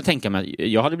hade kunnat tänka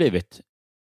mig, jag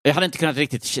hade inte kunnat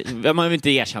riktigt, man vill inte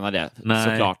erkänna det. Nej.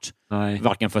 Såklart. Nej.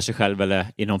 Varken för sig själv eller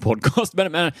i någon podcast,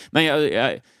 men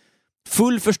jag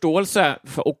full förståelse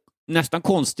och nästan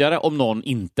konstigare om någon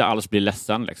inte alls blir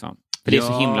ledsen liksom. För det är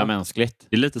så himla mänskligt.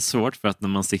 Det är lite svårt, för att när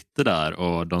man sitter där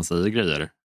och de säger grejer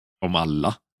om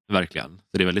alla, verkligen.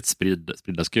 Så det är väldigt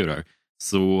spridda skurar.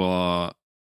 Så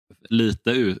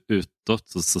lite utåt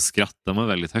så skrattar man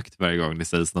väldigt högt varje gång det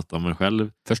sägs något om en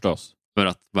själv. Förstås. För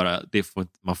att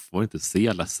man får inte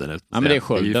se ledsen ut. Ja, men det är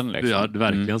skölden liksom. Ja,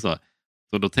 verkligen så.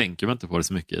 Så då tänker man inte på det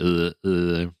så mycket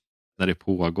när det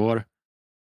pågår.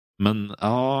 Men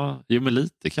men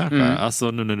lite kanske.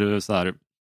 Alltså nu när du är så här,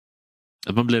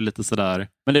 att man blir lite sådär.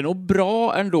 Men det är nog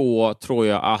bra ändå, tror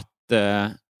jag, att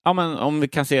men om vi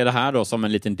kan se det här då som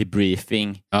en liten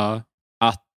debriefing,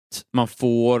 att man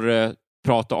får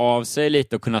prata av sig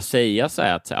lite och kunna säga så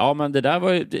här att men det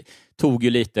där tog ju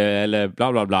lite eller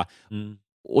bla bla bla.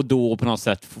 Och då på något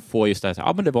sätt få just det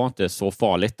här, men det var inte så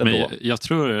farligt ändå. Men jag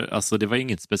tror, alltså det var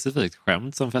inget specifikt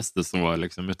skämt som fäste så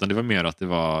liksom, utan det var mer att det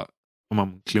var, om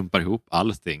man klumpar ihop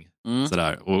allting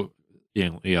sådär, och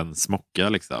i en smocka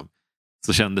liksom,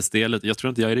 så kändes det lite, jag tror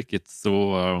inte jag är riktigt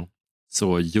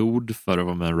så gjord för att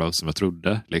vara med en Rose som jag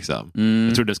trodde liksom.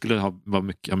 Jag trodde det skulle ha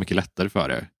mycket lättare för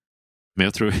det. Men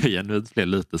jag tror genuint blev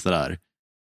lite sådär,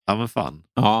 ja men fan.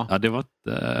 Ja, det var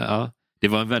inte, ja. Det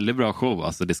var en väldigt bra show.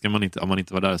 Alltså, det ska man inte, om man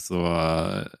inte var där så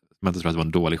man inte tror att det var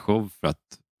en dålig show för att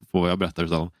få jag berätta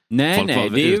utan. Nej,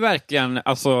 det är ju verkligen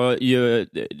alltså det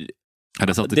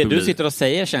du sitter och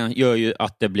säger gör ju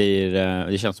att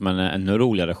det känns som en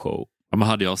roligare show. Ja, men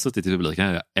hade jag suttit i publiken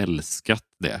hade jag älskat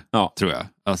det, tror jag.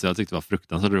 Alltså jag tyckte det var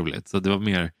fruktansvärt roligt. Så det var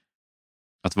mer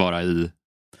att vara i...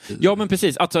 Ja, men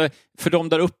precis. Alltså, för dem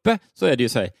där uppe så är det ju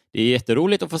så här, det är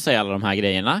jätteroligt att få säga alla de här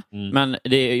grejerna, men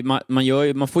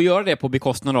man får göra det på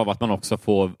bekostnad av att man också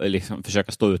får liksom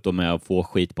försöka stå ut med att få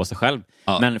skit på sig själv.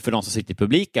 Ja. Men för de som sitter i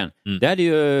publiken, det är det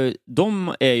ju,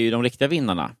 de är ju de riktiga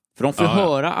vinnarna. För de får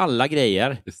höra alla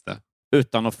grejer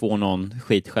utan att få någon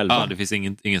skit själva. Ja, det finns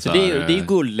ingen så det är ju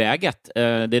guldläget. Det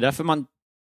är därför man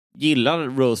gillar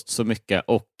roast så mycket,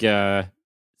 och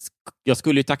jag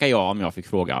skulle ju tacka ja om jag fick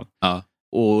frågan. Ja.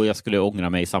 Och jag skulle ångra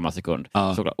mig i samma sekund.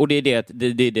 Ja. Och det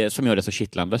är det som gör det så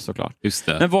kittlande, såklart. Just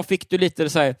det. Men vad fick du lite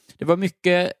så här, det var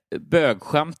mycket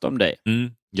bögskämt om dig.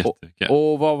 Jättemycket.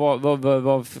 Och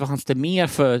vad fanns det mer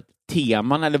för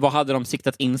teman, eller vad hade de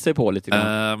siktat in sig på lite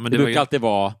grann? Men det brukar alltid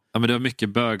vara... Ja, men det var mycket,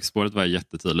 bögspåret var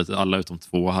jättetydligt. Alla utom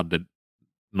 2 hade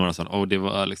några sådana, det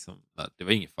var liksom, det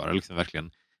var ingen fara liksom,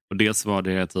 verkligen. Och dels var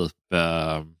det typ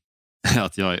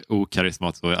att jag är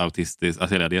okarismatisk och autistisk,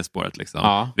 att hela det spåret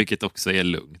liksom. Vilket också är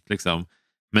lugnt liksom.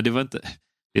 Men det var inte,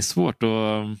 det är svårt, och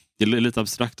det är lite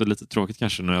abstrakt och lite tråkigt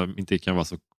kanske när jag inte kan vara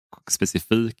så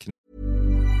specifik.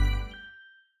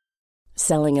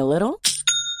 Selling a little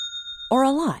or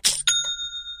a lot?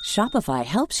 Shopify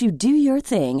helps you do your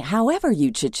thing however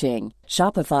you cha-ching.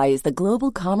 Shopify is the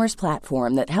global commerce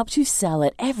platform that helps you sell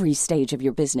at every stage of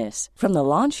your business. From the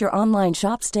launch your online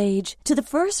shop stage to the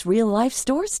first real-life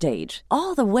store stage,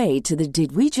 all the way to the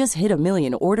did we just hit a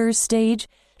million orders stage.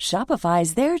 Shopify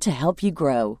is there to help you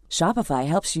grow. Shopify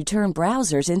helps you turn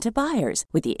browsers into buyers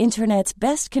with the internet's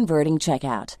best converting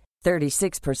checkout.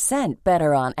 36%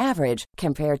 better on average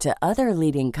compared to other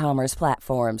leading commerce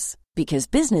platforms. Because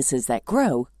businesses that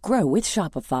grow, grow with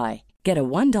Shopify. Get a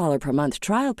 $1 per month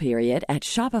trial period at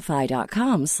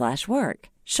shopify.com/work.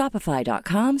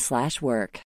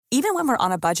 Shopify.com/work. Even when we're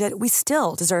on a budget, we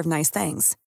still deserve nice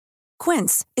things.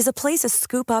 Quince is a place to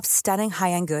scoop up stunning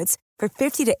high-end goods for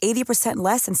 50 to 80%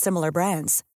 less than similar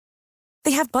brands.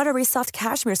 They have buttery soft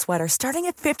cashmere sweaters starting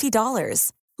at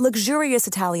 $50, luxurious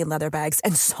Italian leather bags,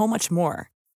 and so much more.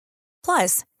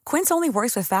 Plus, Quince only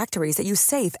works with factories that use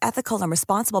safe, ethical, and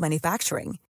responsible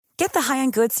manufacturing. Get the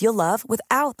high-end goods you'll love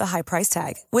without the high price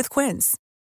tag with Quince.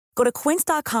 Go to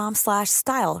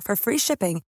quince.com/style for free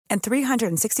shipping and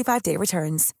 365-day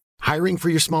returns. Hiring for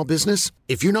your small business?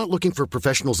 If you're not looking for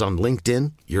professionals on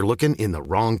LinkedIn, you're looking in the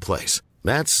wrong place.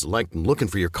 That's like looking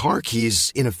for your car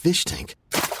keys in a fish tank.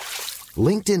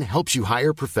 LinkedIn helps you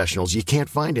hire professionals you can't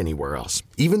find anywhere else,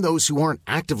 even those who aren't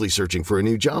actively searching for a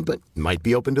new job but might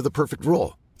be open to the perfect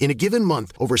role. In a given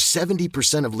month, over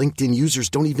 70% of LinkedIn users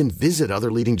don't even visit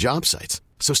other leading job sites.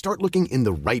 So start looking in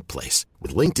the right place.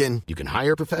 With LinkedIn, you can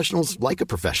hire professionals like a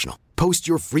professional. Post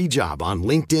your free job on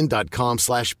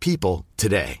linkedin.com/people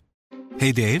today.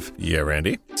 Hey, Dave. Yeah,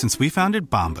 Randy. Since we founded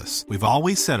Bombas, we've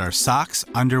always said our socks,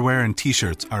 underwear, and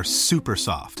T-shirts are super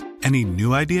soft. Any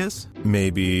new ideas?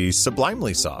 Maybe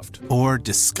sublimely soft. Or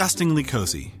disgustingly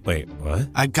cozy. Wait, what?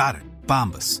 I got it.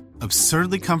 Bombas.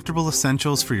 Absurdly comfortable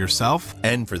essentials for yourself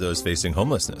and for those facing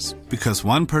homelessness. Because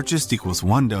one purchased equals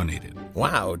one donated.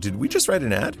 Wow, did we just write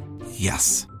an ad?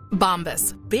 Yes.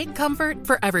 Bombas. Big comfort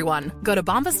for everyone. Go to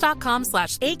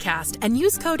bombas.com/ACAST and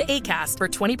use code ACAST for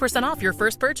 20% off your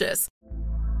first purchase.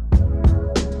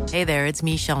 Hey there, it's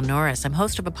Michelle Norris. I'm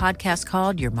host of a podcast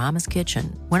called Your Mama's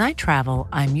Kitchen. When I travel,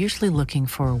 I'm usually looking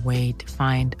for a way to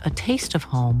find a taste of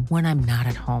home when I'm not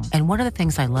at home. And one of the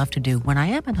things I love to do when I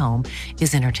am at home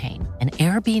is entertain. And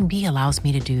Airbnb allows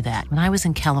me to do that. When I was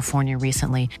in California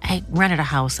recently, I rented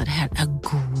a house that had a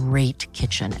great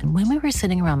kitchen. And when we were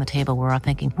sitting around the table, we were all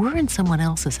thinking, we're in someone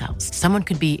else's house. Someone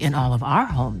could be in all of our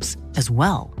homes as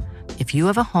well. If you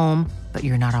have a home, but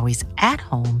you're not always at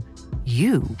home,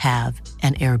 you have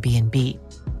an Airbnb.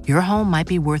 Your home might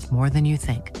be worth more than you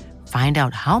think. Find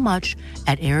out how much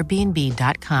at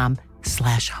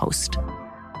airbnb.com/host.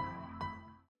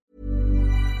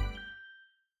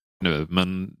 Nu,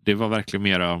 men det var verkligen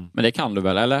mera... Men det kan du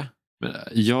väl, eller?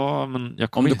 Ja, men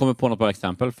jag Om du kommer på något bra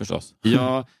exempel förstås.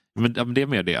 Ja, men det är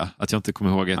mer det. Att jag inte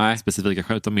kommer ihåg ett specifika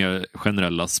skämt, utan mer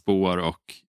generella spår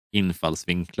och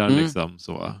infallsvinklar. Liksom,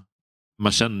 så.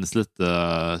 Man känns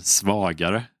lite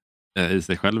svagare i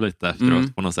sig själv lite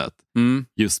efteråt på något sätt.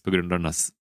 Just på grund av de här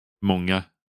många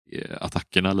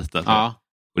attackerna lite. Ja.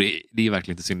 Och det är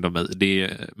verkligen inte synd om mig.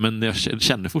 Men jag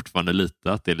känner fortfarande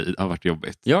lite att det har varit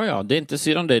jobbigt. Ja, det är inte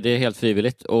synd om dig. Det är helt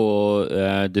frivilligt. Och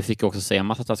du fick också säga en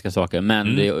massa taskiga saker.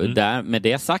 Men med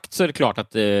det sagt så är det klart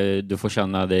att du får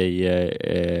känna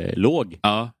dig låg.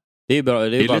 Ja. Det är bra.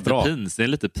 Det är bara lite bra. Det är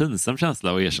en lite pinsam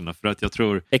känsla att erkänna. För att jag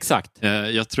tror... Exakt.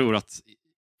 Jag tror att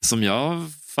som jag har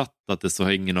fattat det så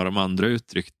har ingen av de andra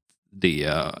uttryckt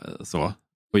det så.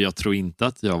 Och jag tror inte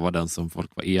att jag var den som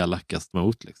folk var elakast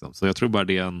mot. Liksom. Så jag tror bara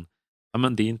det är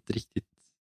det är inte riktigt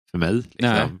för mig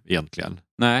liksom, egentligen.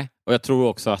 Nej, och jag tror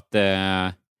också att det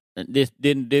är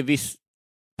viss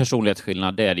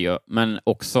personlighetsskillnad, det är det ju. Men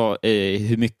också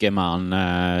hur mycket man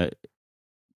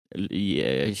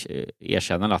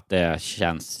erkänner att det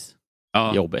känns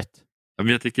jobbigt. Ja,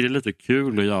 men jag tycker det är lite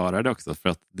kul att göra det också. För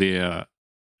att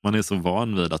man är så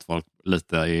van vid att folk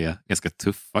lite är ganska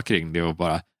tuffa kring det och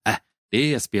bara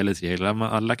det är spelets regler.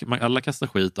 Alla kastar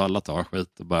skit och alla tar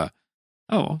skit. Och bara,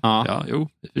 jo,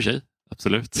 i och för sig.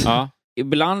 Absolut. Ja.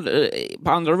 Ibland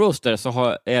på andra roaster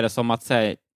så är det som att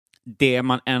säga det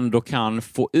man ändå kan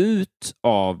få ut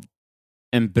av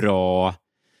en bra...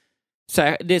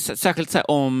 Det är särskilt så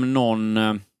här, om någon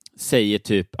säger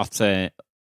typ att säga,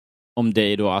 om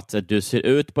dig då att du ser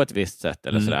ut på ett visst sätt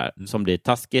eller sådär som blir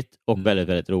taskigt och väldigt,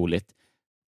 väldigt roligt.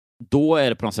 Då är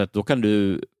det på något sätt, då kan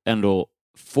du ändå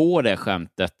få det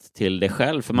skämtet till dig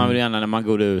själv. För man vill gärna när man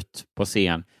går ut på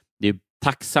scen, det är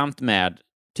tacksamt med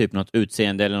typ något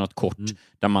utseende eller något kort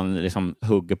där man liksom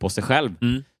hugger på sig själv.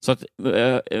 Så att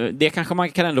det kanske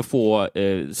man kan ändå få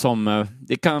som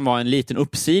det kan vara en liten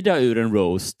uppsida ur en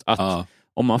roast att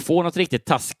om man får något riktigt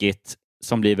taskigt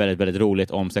som blir väldigt, väldigt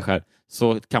roligt om sig själv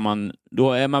så kan man,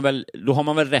 då har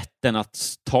man väl rätten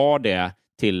att ta det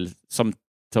till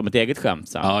som ett eget skämt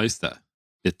sen. Ja, just det.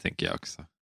 Det tänker jag också.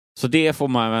 Så det får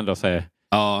man ändå säga.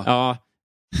 Ja.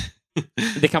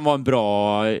 Det kan vara en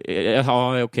bra...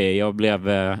 okej, jag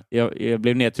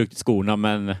blev nedtryckt i skorna,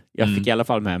 men jag fick i alla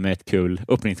fall med mig ett kul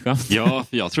öppningsskämt. Ja,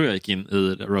 för jag tror jag gick in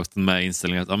i roasten med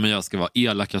inställningen att jag ska vara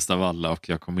elakast av alla och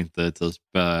jag kommer inte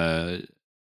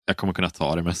jag kommer kunna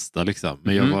ta det mesta liksom.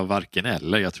 Men jag var varken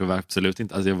eller. Jag tror absolut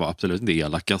inte, jag var absolut inte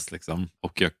elakast liksom.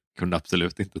 Och jag kunde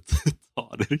absolut inte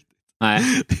ta det riktigt. Nej.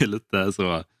 Det är lite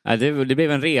så... Nej, det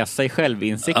blev en resa i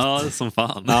självinsikt. Ja, som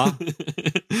fan. Ja.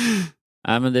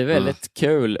 Nej, men det är väldigt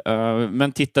kul.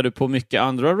 Men tittar du på mycket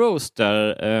andra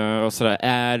roaster och sådär,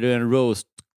 är du en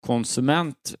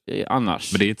roast-konsument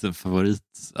annars? Men det är inte en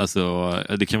favorit. Alltså,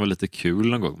 det kan vara lite kul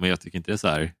någon gång, men jag tycker inte det är så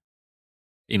här...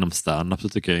 Inom stand-up så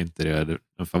tycker jag inte det är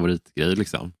en favoritgrej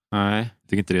liksom. Nej. Jag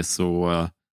tycker inte det är så... Jag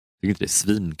tycker inte det är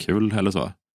svinkul eller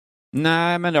så.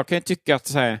 Nej, men jag kan ju tycka att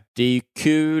så här, det är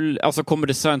kul. Alltså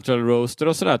Comedy Central roaster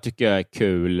och sådär tycker jag är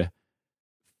kul.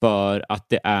 För att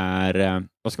det är,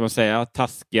 vad ska man säga,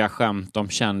 taskiga skämt om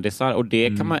kändisar. Och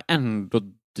det kan man ändå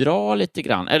dra lite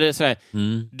grann. Eller så här,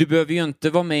 du behöver ju inte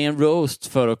vara med i en roast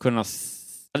för att kunna...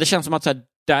 Det känns som att så här,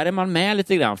 där är man med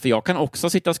lite grann. För jag kan också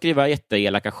sitta och skriva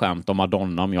jätteelaka skämt om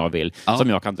Madonna om jag vill. Ja. Som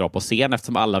jag kan dra på scen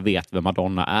eftersom alla vet vem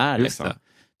Madonna är. Liksom.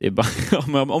 Det är bara,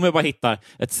 om jag bara hittar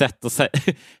ett sätt att säga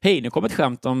hej, nu kommer ett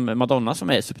skämt om Madonna som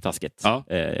är supertaskigt. Ja,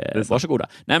 varsågoda.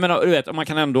 Nej, men du vet, man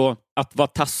kan ändå, att vara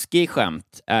taskig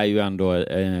skämt är ju ändå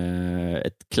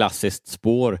ett klassiskt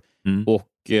spår. Och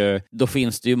då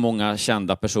finns det ju många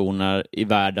kända personer i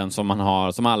världen som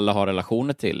alla har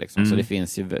relationer till. Liksom. Så det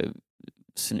finns ju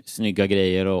snygga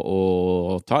grejer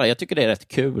och ta det. Jag tycker det är rätt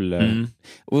kul.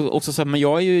 Och också så här, men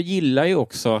jag gillar ju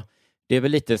också, det är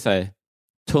väl lite så här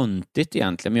tuntigt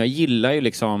egentligen, men jag gillar ju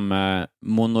liksom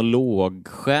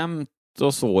monologskämt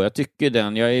och så. Jag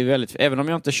tycker jag är väldigt, även om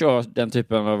jag inte kör den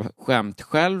typen av skämt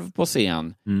själv på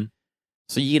scen,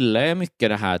 så gillar jag mycket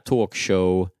det här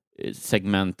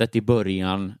talkshow-segmentet i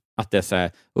början, att det är så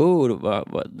här,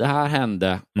 det här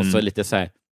hände, och så lite så här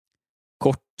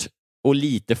kort och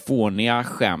lite fåniga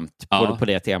skämt på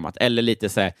det temat, eller lite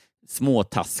så här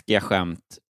småtaskiga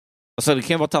skämt. Alltså det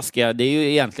kan vara taskiga, det är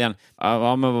ju egentligen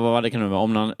men vad det kan vara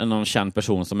om någon känd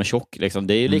person som är tjock liksom.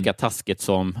 Det är ju lika taskigt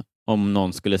som om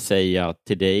någon skulle säga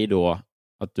till dig då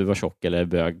att du var tjock eller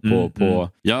bög på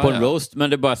en roast, men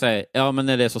det bara säger men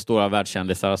när det är så stora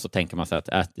världskändisar så tänker man sig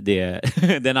att det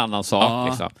är en annan sak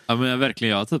liksom. Ja, men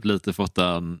jag har typ lite fått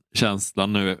den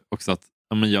känslan nu också att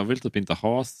men jag vill typ inte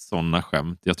ha sådana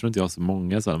skämt. Jag tror inte jag har så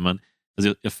många sådana, men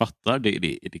Alltså jag fattar,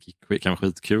 det kan vara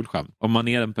skitkul skämt. Om man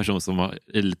är en person som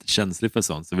är lite känslig för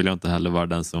sånt så vill jag inte heller vara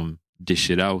den som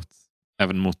dish it out.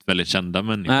 Även mot väldigt kända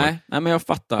människor. Nej, men jag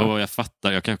fattar. Och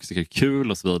jag kan också tycka det är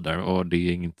kul och så vidare. Och det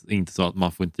är inte så att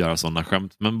man får inte göra sådana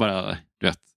skämt. Men bara, du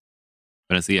vet,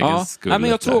 för ens egen skull. Nej, men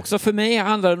jag tror också för mig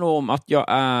handlar det nog om att jag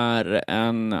är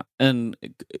en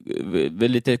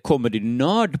lite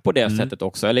comedy-nörd på det sättet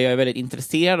också. Eller jag är väldigt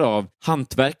intresserad av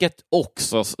hantverket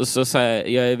också. Så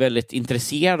jag är väldigt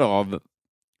intresserad av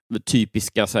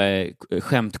typiska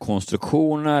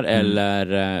skämtkonstruktioner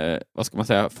eller vad ska man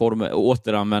säga,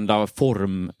 återanvända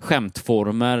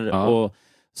skämtformer och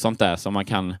sånt där som man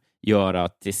kan göra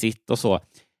till sitt och så.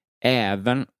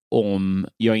 Även om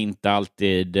jag inte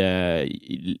alltid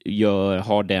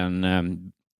har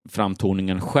den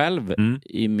framtoningen själv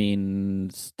i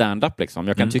min stand-up liksom.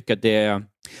 Jag kan tycka att men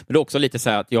det är också lite så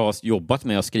här att jag har jobbat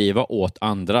med att skriva åt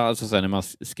andra, alltså så här, när man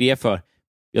skrev för.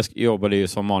 Jag jobbade ju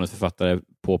som manusförfattare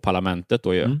på Parlamentet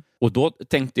då ju. Och då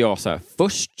tänkte jag så här,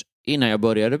 först innan jag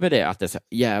började med det, att det, så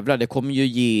här, jävlar, det kommer ju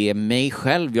ge mig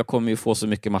själv, jag kommer ju få så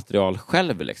mycket material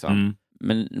själv liksom.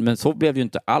 Men så blev det ju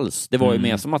inte alls. Det var ju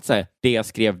mer som att säga, det jag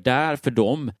skrev där för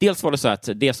dem. Dels var det så att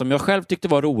det som jag själv tyckte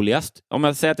var roligast, om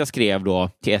jag säger att jag skrev då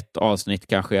till ett avsnitt,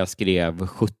 kanske jag skrev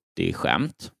 70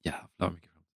 skämt. Jävlar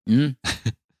mycket.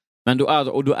 Men då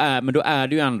är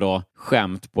det ju ändå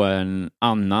skämt på en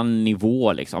annan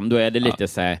nivå liksom. Då är det lite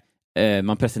så här,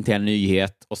 man presenterar en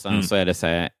nyhet och sen så är det så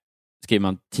här, skriver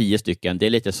man 10 stycken. Det är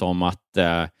lite som att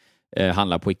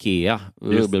handla på Ikea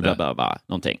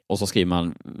någonting. Och så skriver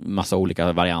man massa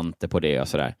olika varianter på det och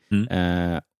sådär.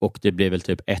 Och det blir väl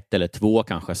typ 1 eller 2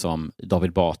 kanske som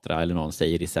David Batra eller någon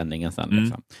säger i sändningen sen.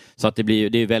 Liksom. Så att det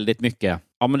är väldigt mycket,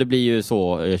 ja men det blir ju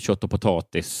så kött och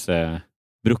potatis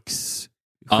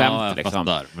bruksskämt liksom.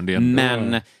 Fattar,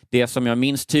 men det som jag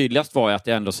minns tydligast var att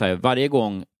jag ändå säger varje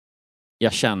gång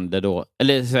jag kände då,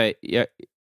 eller så här,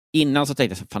 innan så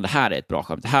tänkte jag, fan det här är ett bra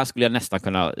skämt. Det här skulle jag nästan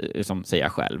kunna liksom, säga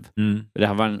själv. Det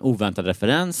här var en oväntad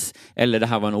referens, eller det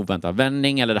här var en oväntad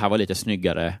vändning, eller det här var lite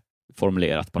snyggare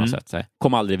formulerat på något sätt. Så här.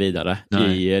 Kom aldrig vidare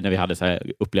när vi hade så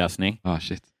här, uppläsning.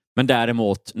 Shit. Men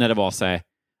däremot när det var så här,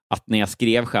 att när jag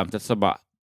skrev skämtet så bara,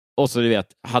 och så du vet,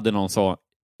 hade någon så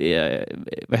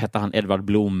vad hette han, Edvard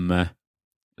Blom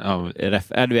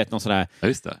du vet någon sån där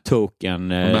token. Man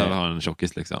behöver ha en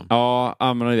tjockis liksom. Ja,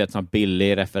 men du vet sån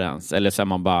billig referens eller så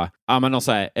man bara men någon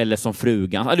så här, eller som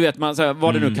frugan. Du vet man så här,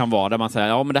 vad det nu kan vara där man säger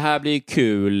ja men det här blir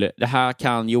kul. Det här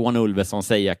kan Johan Ulveson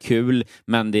säga kul,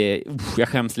 men det jag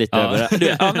skäms lite över det. Du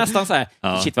vet, nästan så här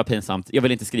shit vad pinsamt. Jag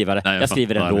vill inte skriva det. Jag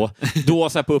skriver det ändå. Då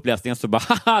så här på uppläsningen så bara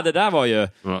haha det där var ju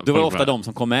det var ofta de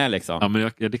som kom med liksom. Ja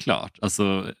men det är klart.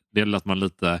 Alltså det är att man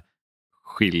lite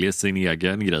skiljer sin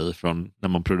egen grej från när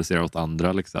man producerar åt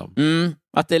andra liksom.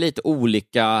 Att det är lite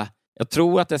olika. Jag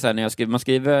tror att det är så här när man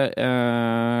skriver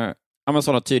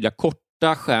sådana tydliga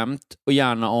korta skämt och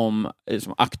gärna om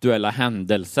aktuella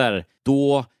händelser,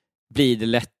 då blir det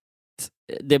lätt,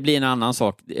 det blir en annan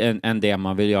sak än det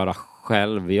man vill göra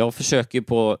själv. Jag försöker ju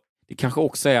på, det kanske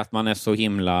också är att man är så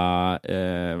himla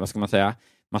vad ska man säga,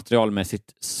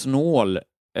 materialmässigt snål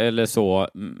eller så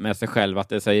med sig själv, att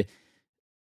det säger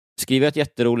skriver ett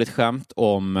jätteroligt skämt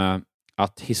om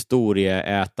att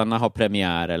historieätarna har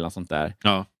premiär eller något sånt där.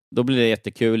 Ja. Då blir det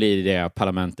jättekul i det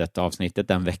Parlamentet-avsnittet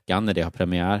den veckan när det har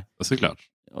premiär. Såklart.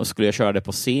 Och skulle jag köra det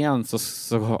på scen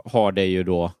så har det ju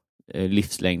då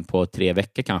livslängd på 3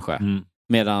 veckor kanske.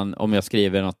 Medan om jag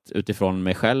skriver något utifrån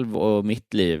mig själv och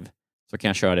mitt liv så kan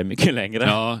jag köra det mycket längre.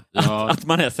 Ja. Att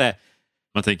man är så här,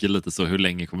 man tänker lite så, hur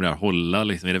länge kommer det här hålla?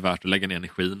 Liksom, är det värt att lägga ner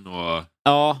energin? Och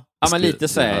ja, men lite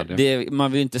så här,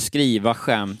 man vill inte skriva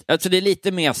skämt. Alltså det är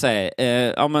lite mer så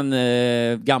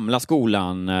här, gamla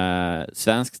skolan,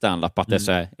 svensk stand-up, att det är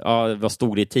så här, vad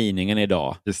stod det i tidningen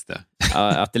idag? Just det.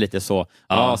 Att det är lite så,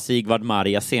 Sigvard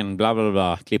Marjasin, bla bla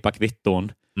bla, klippa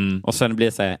kvitton. Och sen blir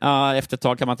det så här, efter ett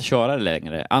tag kan man inte köra det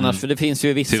längre. Annars, för det finns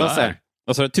ju vissa så här,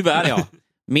 och så, tyvärr ja,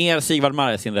 mer Sigvard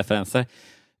Marjasin-referenser.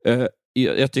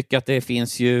 Jag tycker att det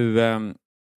finns ju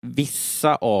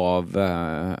vissa av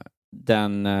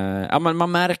den men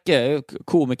man märker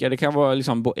komiker, det kan vara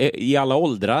liksom i alla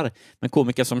åldrar, men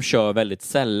komiker som kör väldigt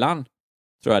sällan,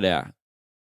 tror jag det är,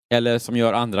 eller som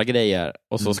gör andra grejer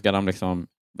och så ska de liksom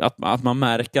att man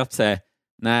märker att säga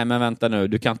nej men vänta nu,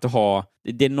 du kan inte ha,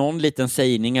 det är någon liten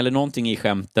sägning eller någonting i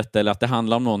skämtet, eller att det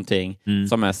handlar om någonting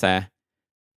som är så här,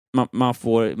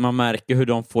 man märker hur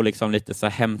de får liksom lite så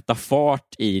här hämta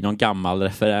fart i någon gammal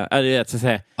referens.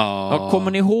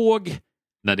 Kommer ni ihåg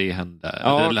när det hände.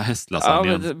 Ja, eller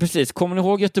hästlasagnen. Precis. Kommer ni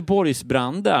ihåg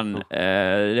Göteborgsbranden?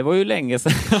 Det var ju länge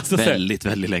sedan. Alltså, väldigt,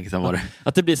 väldigt länge sedan var det.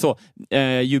 Att det blir så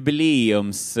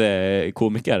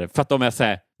jubileumskomiker. För att de är så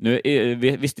här,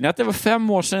 visste ni att det var 5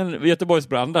 år sedan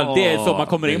Göteborgsbranden? Det är så man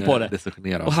kommer in på det. Det är så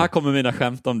generande. Och här kommer mina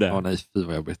skämt om det. Ja, nej, fy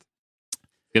vad jobbigt.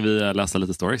 Ska vi läsa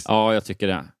lite stories? Ja, jag tycker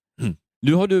det.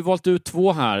 Nu har du valt ut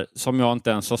 2 här som jag inte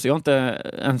ens har. Så jag har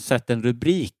inte ens sett en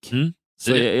rubrik.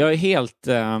 Så jag är helt...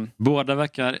 Båda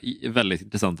verkar väldigt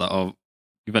intressanta av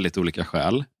väldigt olika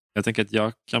skäl. Jag tänker att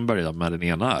jag kan börja med den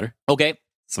ena här. Okej.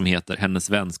 Som heter Hennes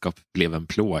vänskap blev en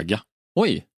plåga.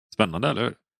 Oj. Spännande, eller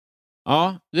hur?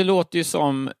 Ja, det låter ju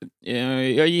som...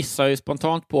 jag gissar ju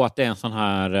spontant på att det är en sån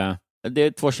här... det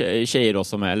är 2 tjejer då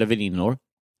som är, eller väninnor.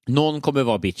 Någon kommer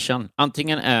vara bitchen.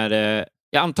 Antingen är det...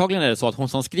 Ja, antagligen är det så att hon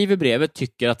som skriver brevet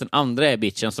tycker att den andra är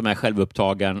bitchen som är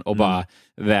självupptagen och bara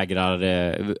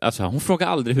vägrar... alltså hon frågar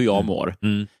aldrig hur jag mår.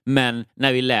 Men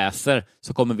när vi läser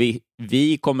så kommer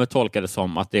vi kommer tolka det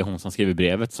som att det är hon som skriver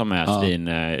brevet som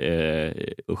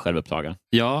är självupptagen.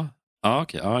 Ja,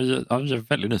 okej. Ja, jag är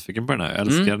väldigt nyfiken på den här. Jag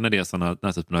älskar när det är såna, den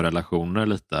här typen av relationer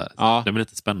lite. Ja. Det är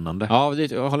lite spännande. Ja,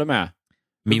 jag håller med.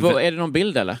 Är det någon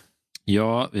bild eller?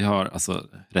 Ja, vi har alltså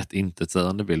rätt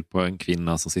intetsägande bild på en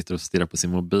kvinna som sitter och stirrar på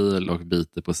sin mobil och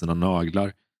biter på sina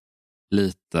naglar.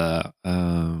 Lite...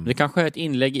 Det kanske är ett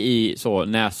inlägg i så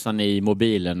näsan i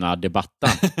mobilerna-debatten.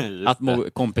 Att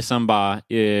kompisen bara...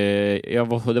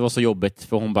 det var så jobbigt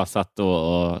för hon bara satt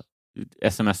och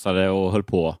smsade och höll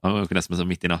på. Ja, hon kunde smsa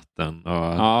mitt i natten. Och...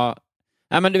 Ja.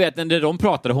 Nej, men du vet, när de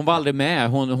pratade, hon var aldrig med.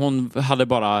 Hon hade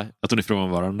bara... Att hon är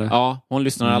frånvarande. Ja, hon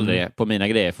lyssnade aldrig på mina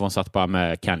grejer för hon satt bara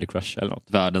med Candy Crush eller något.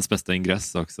 Världens bästa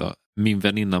ingress också. Min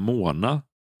väninna Mona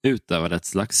utövade ett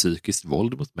slags psykiskt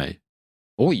våld mot mig.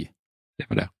 Oj. Det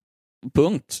var det.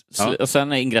 Punkt. Och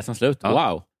sen är ingressen slut.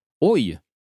 Ja. Wow. Oj.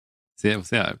 Se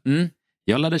här.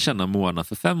 Jag lärde känna Mona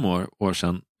för 5 år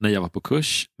sedan när jag var på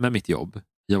kurs med mitt jobb.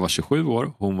 Jag var 27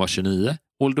 år, hon var 29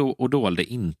 och dolde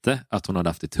inte att hon hade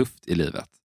haft det tufft i livet.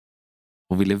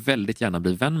 Hon ville väldigt gärna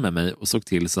bli vän med mig och såg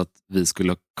till så att vi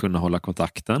skulle kunna hålla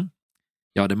kontakten.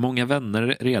 Jag hade många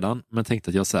vänner redan men tänkte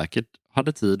att jag säkert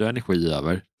hade tid och energi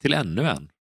över till ännu en.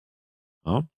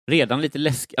 Ja. Redan lite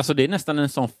läskigt. Alltså det är nästan en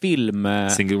sån film...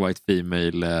 Single white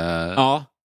female... Ja,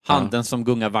 handen som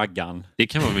gungar vaggan. Det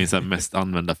kan vara min så här mest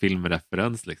använda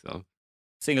filmreferens liksom.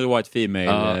 Single white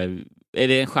female. Är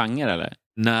det en genre eller?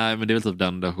 Nej, men det är väl typ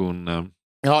den där hon...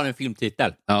 Jag har en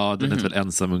filmtitel. Ja, den heter väl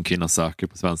Ensam ung kvinna söker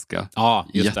på svenska. Ja,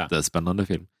 just jättespännande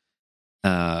film.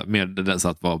 Med den så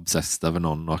att vara obsessed över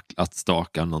någon och att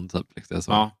staka någon typ. Liksom.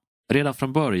 Ja. Redan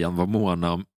från början var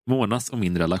Monas och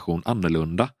min relation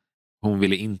annorlunda. Hon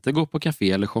ville inte gå på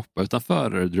café eller shoppa utan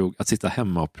föredrog att sitta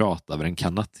hemma och prata över en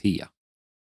kanna te.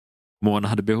 Mona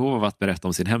hade behov av att berätta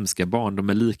om sin hemska barndom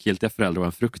med likgiltiga föräldrar och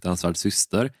en fruktansvärd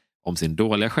syster, om sin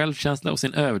dåliga självkänsla och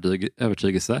sin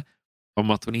övertygelse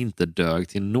om att hon inte dög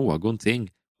till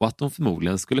någonting och att hon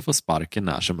förmodligen skulle få sparken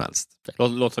när som helst.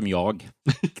 Låt som jag.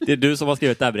 Det är du som har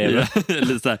skrivit det här brevet.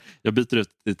 Lite så här, jag byter ut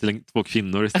det till 2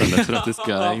 kvinnor istället för att det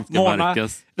ska inte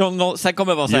märkas. Sen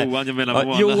kommer det vara så här. Johan, jag menar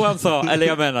Mona. Johan sa, eller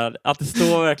jag menar att det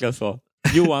står verkligen så.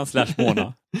 Johan /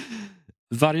 Mona.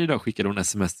 Varje dag skickade hon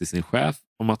sms till sin chef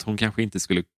om att hon kanske inte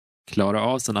skulle klara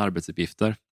av sina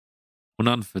arbetsuppgifter. Hon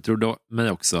anförtrodde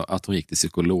mig också att hon gick till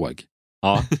psykolog.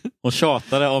 Ja, hon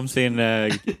tjatade om sin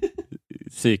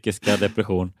psykiska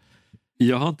depression.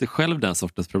 Jag har inte själv den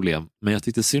sortens problem, men jag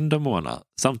tyckte synd om Mona.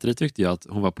 Samtidigt tyckte jag att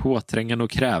hon var påträngande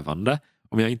och krävande.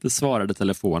 Om jag inte svarade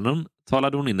telefonen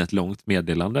talade hon in ett långt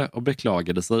meddelande och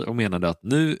beklagade sig och menade att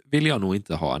nu vill jag nog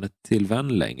inte ha henne till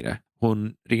vän längre.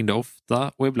 Hon ringde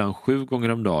ofta och ibland 7 gånger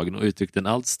om dagen och uttryckte en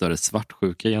allt större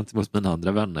svartsjuka gentemot mina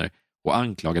andra vänner och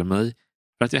anklagade mig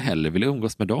för att jag hellre ville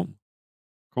umgås med dem.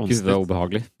 Konstigt. Gud vad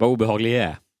obehaglig. Vad obehaglig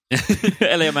är.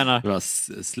 Eller jag menar... Jag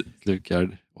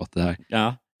slukar åt det här.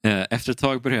 Ja. Efter ett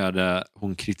tag började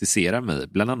hon kritisera mig,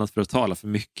 bland annat för att tala för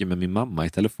mycket med min mamma i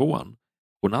telefon.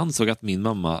 Hon ansåg att min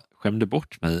mamma skämde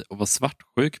bort mig och var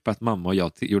svartsjuk på att mamma och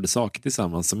jag gjorde saker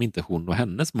tillsammans som inte hon och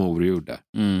hennes mor gjorde.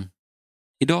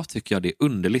 Idag tycker jag det är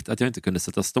underligt att jag inte kunde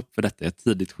sätta stopp för detta i ett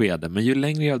tidigt skede, men ju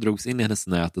längre jag drogs in i hennes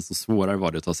nät så svårare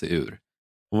var det att ta sig ur.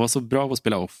 Hon var så bra på att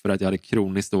spela offer att jag hade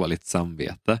kroniskt dåligt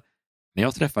samvete. När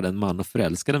jag träffade en man och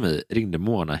förälskade mig ringde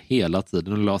Mona hela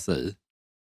tiden och la sig i.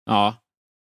 Ja.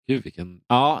 Gud, vilken...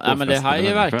 Ja, men det här är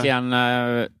ju verkligen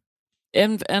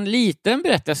en liten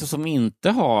berättelse som inte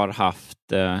har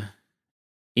haft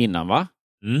innan, va?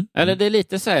 Eller det är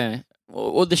lite så här,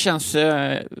 och det känns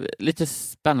lite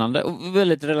spännande och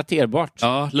väldigt relaterbart.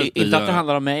 Ja, lite, inte att det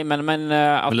handlar om mig, men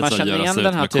att man känner igen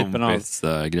den här typen av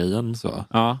grejen så.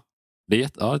 Ja. Det är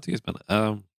jag tycker det är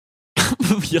spännande.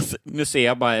 Nu ser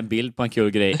jag bara en bild på en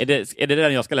kul grej. Är det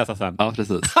den jag ska läsa sen? Ja,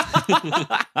 precis.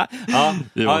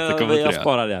 Jag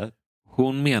sparar det.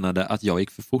 Hon menade att jag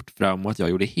gick för fort fram och att jag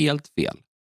gjorde helt fel.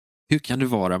 Hur kan du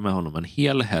vara med honom en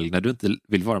hel helg när du inte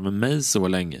vill vara med mig så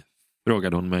länge?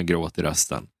 Frågade hon med gråt i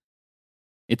rösten.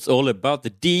 It's all about the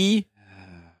D.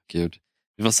 Gud.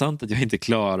 Det var sant att jag inte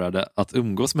klarade att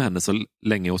umgås med henne så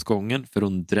länge åt gången, för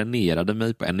hon dränerade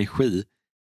mig på energi.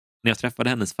 När jag träffade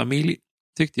hennes familj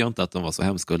tyckte jag inte att de var så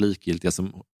hemska och likgiltiga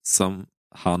som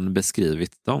han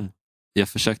beskrivit dem. Jag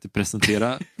försökte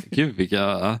presentera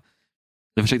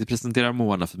Jag försökte presentera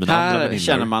Mona för mina andra väninnor. Här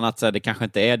känner man att det kanske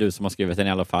inte är du som har skrivit den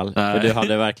i alla fall. För du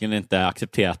hade verkligen inte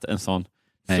accepterat en sån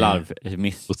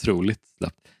slarvmiss. Otroligt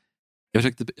slappt.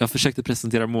 Jag försökte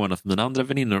presentera Mona för mina andra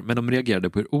väninnor, men de reagerade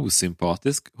på hur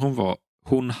osympatisk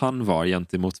han var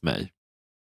gentemot mig.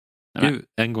 Nu,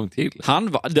 en gång till.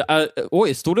 Han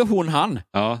var... stod det hon, han?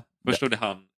 Ja, först stod det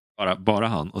han, bara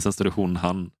han, och sen stod det hon,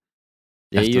 han.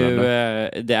 Det är ju...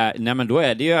 nej, men då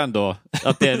är det ju ändå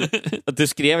att du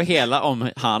skrev hela om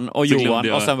han och så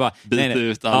Johan och sen bara... Nej.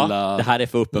 Ut alla... Ja, det här är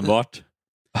för uppenbart.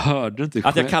 Hörde du inte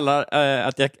att jag kallar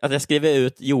att jag skriver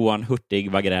ut Johan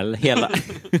Hurtig Wagrell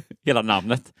hela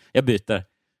namnet. Jag byter.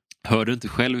 Hör du inte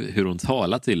själv hur hon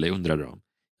talade till dig, undrade de.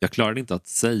 Jag klarade inte att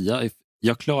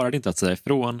säga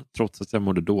ifrån, trots att jag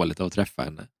mådde dåligt av att träffa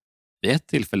henne. Vid ett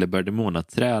tillfälle började Mona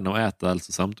träna och äta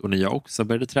hälsosamt, och när jag också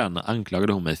började träna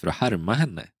anklagade hon mig för att härma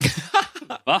henne.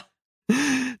 Va?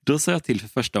 Då sa jag till för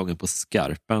första gången på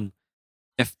skarpen.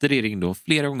 Efter det ringde hon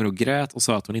flera gånger och grät och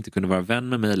sa att hon inte kunde vara vän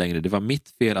med mig längre. Det var mitt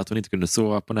fel att hon inte kunde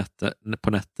sova på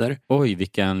nätter. Oj,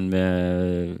 vilken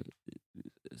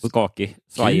skakig,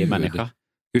 svajig människa.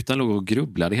 Utan låg och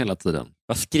grubblade hela tiden.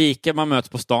 Vad skriker man möts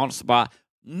på stan så bara...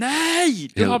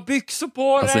 Nej, du har byxor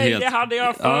på dig, det hade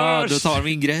jag först. Ja, du tar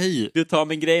min grej. Du tar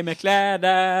min grej med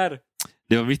kläder.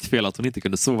 Det var mitt fel att hon inte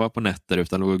kunde sova på nätter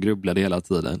utan låg och grubblade hela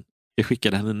tiden. Jag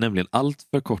skickade henne nämligen allt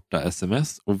för korta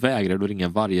sms och vägrade att ringa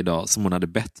varje dag som hon hade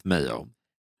bett mig om.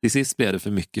 Till sist blev det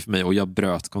för mycket för mig och jag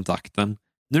bröt kontakten.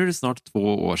 Nu är det snart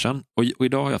 2 år sedan och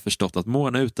idag har jag förstått att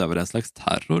Mona utövar en slags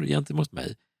terror gentemot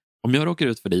mig. Om jag råkar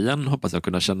ut för det igen hoppas jag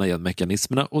kunna känna igen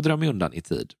mekanismerna och dra mig undan i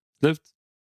tid. Slut.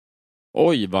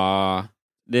 Oj,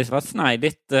 det var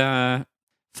snajdigt.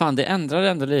 Fan, det ändrade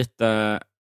ändå lite.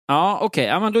 Ja, okej.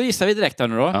 Ja, men då gissar vi direkt här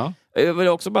nu då. Ja. Jag vill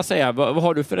också bara säga, vad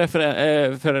har du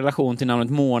för relation till namnet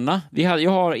Mona?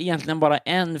 Jag har egentligen bara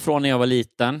en från när jag var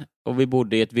liten och vi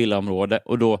bodde i ett villaområde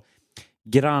och då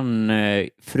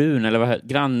grannfrun, eller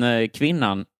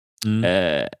grannkvinnan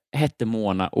hette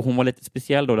Mona och hon var lite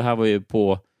speciell då. Det här var ju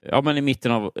på, men i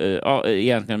mitten av,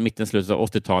 egentligen slutet av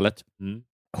 80-talet.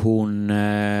 Hon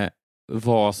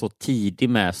var så tidig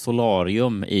med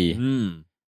solarium i.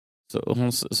 Så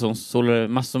hon sålde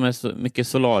massor med mycket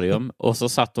solarium och så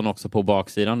satt hon också på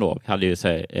baksidan då. Hade ju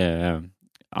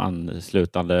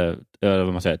anslutande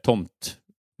vad man säger, tomt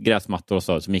gräsmattor och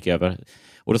så som gick över.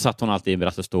 Och då satt hon alltid i en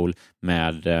brassestol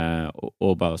med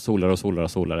och bara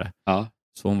solade. Ja.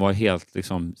 Så hon var helt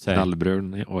liksom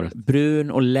knallbrun i året.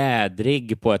 Brun och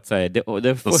lädrig på ett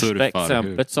det första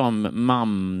exemplet som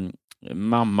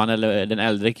mamman eller den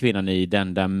äldre kvinnan i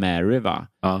den där Mary, va?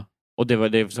 Ja. Och det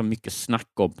var så mycket snack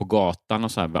om på gatan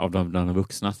och så här, av de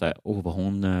vuxna så här, vad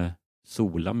hon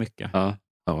solar mycket. Ja,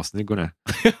 vad snygg hon är.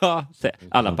 Ja,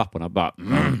 alla papporna bara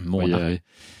Mona.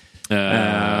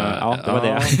 Ja, det var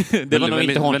det. Det var nog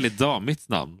inte hon. Väldigt damigt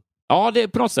namn. Ja,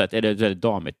 på något sätt är det ett väldigt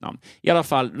damigt namn. I alla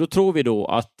fall, då tror vi då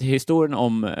att historien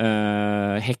om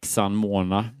häxan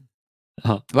Mona.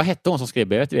 Vad hette hon som skrev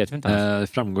brevet? Vet vi inte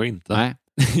ens. Framgår inte. Nej.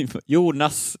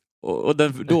 Jonas och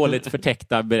den dåligt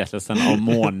förtäckta berättelsen om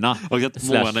Mona. Och att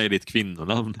Mona är ditt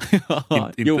kvinnonamn.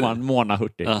 Johan Mona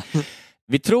Hurtig. Ja.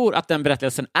 Vi tror att den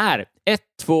berättelsen är 1,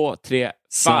 2, 3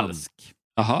 falsk.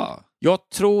 Aha. Jag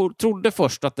trodde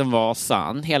först att den var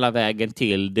sann hela vägen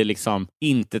till det liksom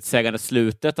intetsägande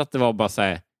slutet, att det var bara så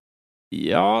här,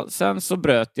 ja, sen så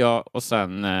bröt jag och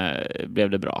sen blev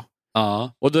det bra.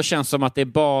 Och då känns det som att det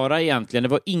bara egentligen, det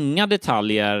var inga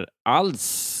detaljer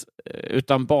alls,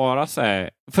 utan bara så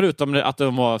här, förutom att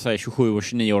de var så här 27 och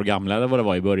 29 år gamla eller vad det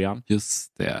var i början.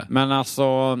 Just det. Men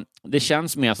alltså, det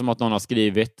känns mer som att någon har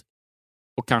skrivit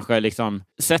och kanske liksom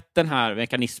sett den här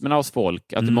mekanismen hos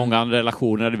folk, att många andra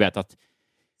relationer, du vet att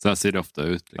så här ser det ofta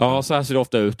ut. Liksom. Ja, så här ser det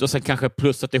ofta ut och sen kanske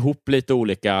plussat ihop lite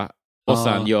olika och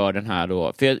sen gör den här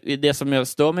då. För det som jag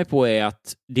stör mig på är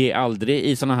att det är aldrig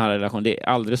i såna här relationer, det är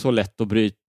aldrig så lätt att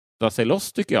bryta sig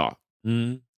loss, tycker jag.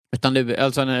 Utan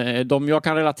de jag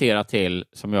kan relatera till,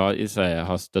 som jag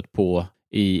har stött på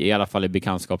i alla fall i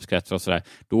bekantskapskretsar och sådär,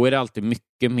 då är det alltid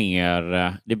mycket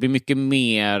mer, det blir mycket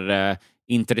mer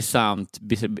intressant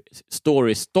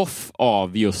storystoff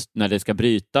av just när det ska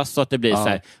brytas, så att det blir så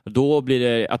här, då blir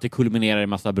det att det kulminerar i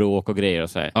massa bråk och grejer och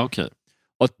så här. Okej.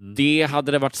 Och det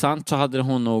hade det varit sant, så hade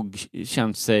hon nog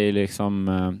känt sig liksom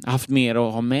haft mer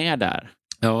att ha med där.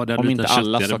 Ja, det är om lite inte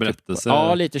alla köttigare berättelse.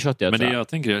 Ja, lite köttigare. Men det jag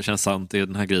tänker känns sant är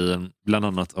den här grejen, bland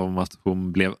annat om att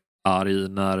hon blev arg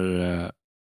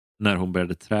när hon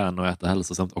började träna och äta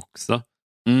hälsosamt också.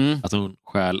 Att hon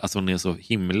alltså hon är så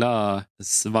himla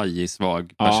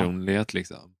svag personlighet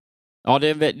liksom. Ja, det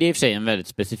är i och för sig en väldigt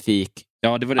specifik.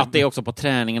 Ja, det var det. Att det är också på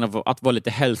träningen att vara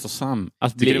lite hälsosam.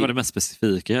 Jag tycker det var det mest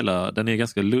specifika hela. Den är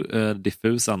ganska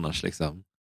diffus annars liksom.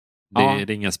 Det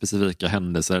är inga specifika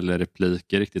händelser eller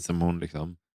repliker riktigt som hon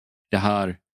liksom. Det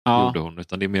här gjorde hon,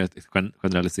 utan det är mer ett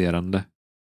generaliserande.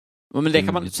 Men det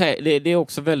kan man säga, det är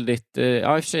också väldigt,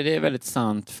 ja i och för sig det är väldigt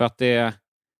sant, för att det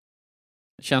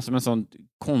känns som en sån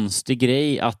konstig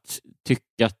grej att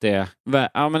tycka att det,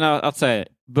 ja men att säga,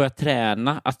 börja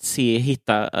träna, att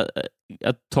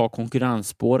att ta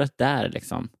konkurrensspåret där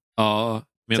liksom. Ja,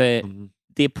 men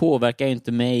det påverkar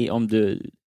inte mig om du,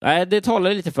 nej det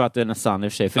talar lite för att det är sann i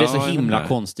och för sig, för det är så himla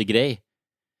konstig grej.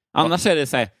 Annars är det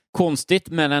så här konstigt,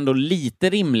 men ändå lite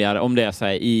rimligare om det är så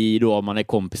här då om man är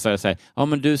kompisar och säger, ja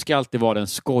men du ska alltid vara den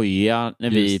skoja när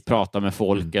vi pratar med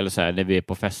folk eller så här, när vi är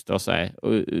på fester och så här.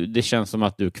 Och det känns som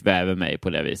att du kväver mig på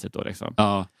det viset då liksom.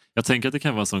 Ja, jag tänker att det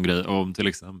kan vara en sån grej om till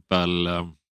exempel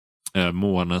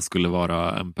Mona skulle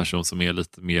vara en person som är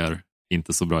lite mer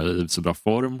inte så bra i så bra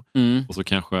form, och så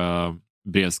kanske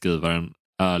brevskrivaren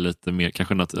är lite mer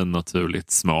kanske en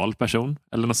naturligt smal person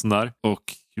eller något sånt där, och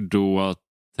då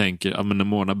tänker, men när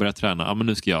Mona börjar träna, men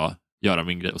nu ska jag göra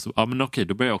min grej. Och så, men okej,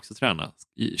 då börjar jag också träna.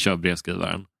 Kör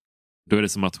brevskrivaren. Då är det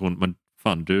som att hon, men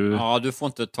fan du... Ja, du får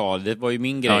inte ta det var ju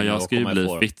min grej. Ja, jag ska ju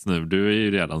bli fit nu. Du är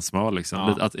ju redan smal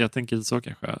liksom. Ja. Jag tänker så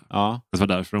kanske. Ja. Det var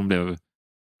därför hon blev...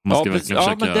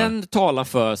 Ja, men den talar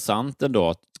för sant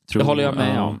ändå. Det håller jag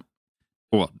med om.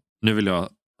 Nu vill jag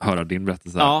höra din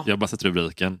berättelse. Ja. Jag bara sätter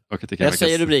rubriken. Och jag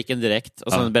säger rubriken direkt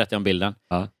och sen berättar jag om bilden.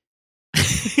 Ja.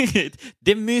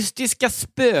 Det mystiska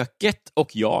spöket och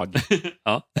jag.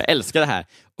 Jag älskar det här.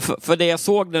 För det jag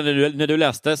såg när du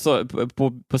läste så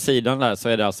på sidan där, så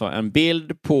är det alltså en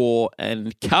bild på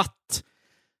en katt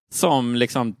som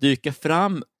liksom dyker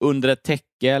fram under ett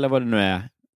täcke eller vad det nu är,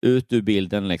 ut ur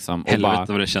bilden liksom.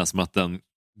 Helvete vad det känns som att den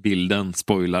bilden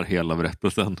spoilar hela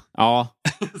berättelsen. Ja.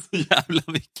 Så jävla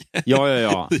mycket.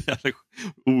 Ja. Så jävla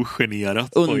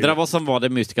ogenerat. Undra vad som var det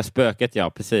mystiska spöket, ja,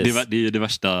 precis. Det är ju det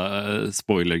värsta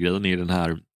spoilergrejen i den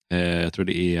här, jag tror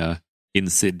det är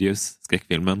Insidious,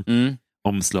 skräckfilmen.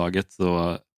 Omslaget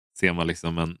så ser man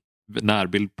liksom en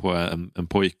närbild på en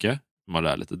pojke som har det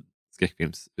här lite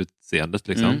skräckfilmsutseendet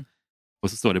liksom. Och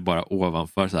så står det bara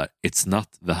ovanför så här: It's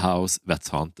not the house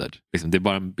that's haunted. Liksom, det är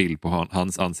bara en bild på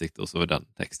hans ansikte och så är den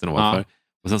texten ovanför.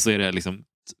 Och sen så är det liksom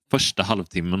första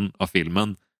halvtimmen av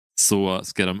filmen så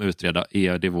ska de utreda,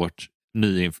 är det vårt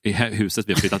huset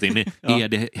vi har flyttat in i? Är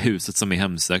det huset som är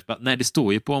hemsökt? Nej, det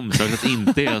står ju på omslaget att det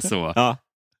inte är så.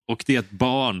 Och det är ett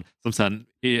barn som sen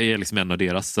är liksom en av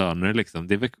deras söner. Liksom.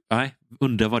 Det är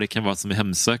undrar vad det kan vara som är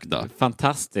hemsökt då.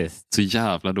 Fantastiskt. Så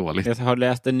jävla dåligt. Jag har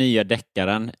läst den nya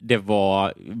deckaren. Det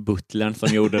var butlern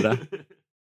som gjorde det.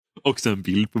 Också en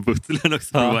bild på butlern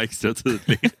också för att vara extra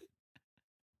tydlig.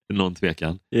 Någon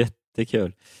tvekan.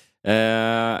 Jättekul.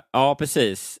 Ja,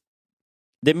 precis.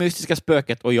 Det mystiska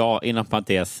spöket och jag, inom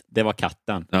parentes, det var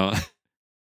katten. Ja.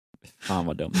 Fan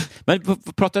vad dumt. Men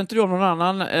pratar inte du om någon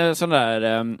annan sån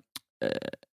där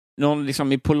någon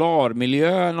liksom i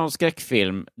polarmiljö, någon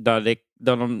skräckfilm där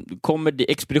de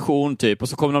kommer expedition typ och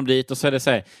så kommer de dit och så är det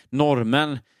så här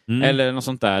normen eller något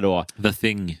sånt där då. The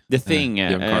Thing.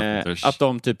 Att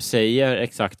de typ säger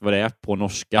exakt vad det är på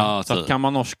norska. Så att kan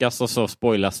man norska så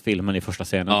spoilas filmen i första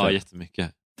scenen. Ja,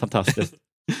 jättemycket. Fantastiskt.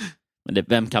 Men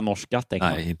vem kan norska?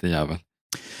 Nej, inte jävel.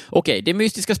 Okej, det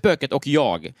mystiska spöket och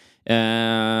jag.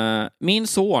 Min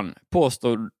son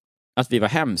påstod att vi var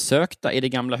hemsökta i det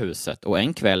gamla huset och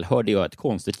en kväll hörde jag ett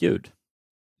konstigt ljud.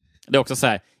 Det är också så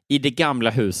här, i det gamla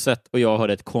huset och jag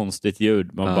hörde ett konstigt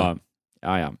ljud. Man bara,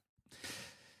 ja.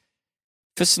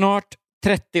 För snart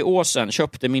 30 år sedan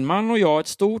köpte min man och jag ett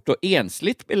stort och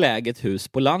ensligt beläget hus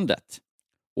på landet.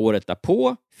 Året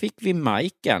därpå fick vi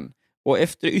Majken. Och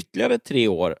efter ytterligare 3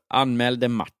 år anmälde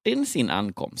Martin sin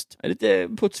ankomst. Lite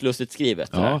putslustigt skrivet.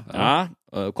 Ja.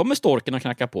 Kommer storken att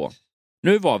knacka på.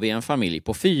 Nu var vi en familj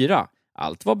på 4.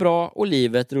 Allt var bra och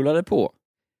livet rullade på.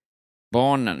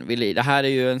 Barnen ville... Det här är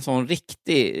ju en sån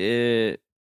riktig...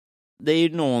 det är ju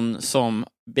någon som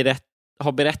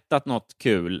har berättat något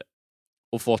kul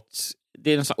och fått...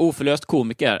 Det är en sån oförlöst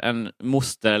komiker. En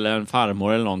moster eller en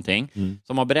farmor eller någonting.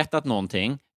 Som har berättat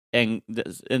någonting.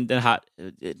 den här...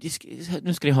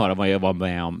 Nu ska ni höra vad jag var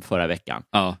med om förra veckan.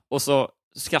 Ja. Och så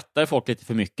skrattade folk lite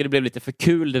för mycket. Det blev lite för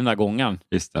kul den där gången.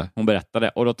 Just det. Hon berättade.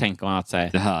 Och då tänker man att säga...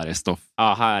 Det här är stoff.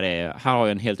 Ja, här har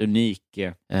jag en helt unik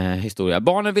historia.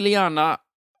 Barnen ville gärna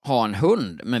ha en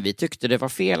hund, men vi tyckte det var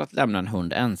fel att lämna en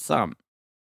hund ensam.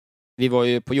 Vi var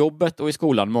ju på jobbet och i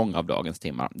skolan många av dagens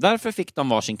timmar. Därför fick de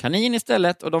varsin kanin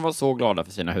istället och de var så glada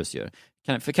för sina husdjur.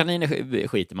 För kaniner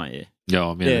skiter man i.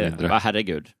 Ja, mer eller mindre.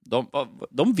 Herregud.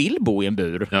 De vill bo i en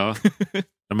bur. Ja,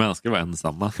 de önskar vara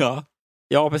ensamma.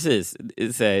 Ja, precis.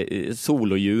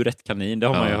 Solodjuret kanin, det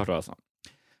har man ju hört talas om.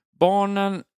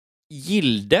 Barnen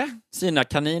gillde sina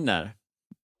kaniner.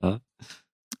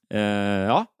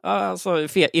 Alltså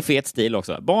i fet stil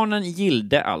också. Barnen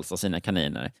gillde alltså sina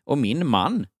kaniner. Och min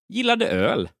man gillade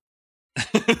öl.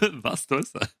 Vad står det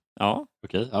så? Ja.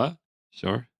 Okej, ja.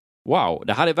 Sure. Wow,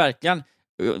 det här är verkligen...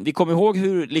 Vi kommer ihåg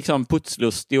hur liksom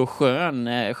putslustig och skön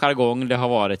jargong det har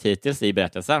varit hittills i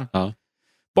berättelsen. Ja.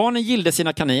 Barnen gillde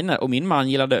sina kaniner och min man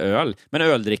gillade öl. Men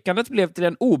öldrickandet blev till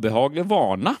en obehaglig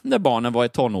vana när barnen var i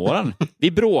tonåren.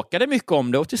 Vi bråkade mycket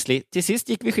om det och till sist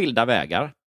gick vi skilda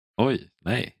vägar. Oj,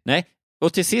 nej.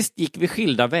 Och till sist gick vi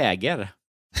skilda vägar.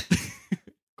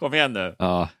 Kom igen nu.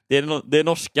 Ja. Det är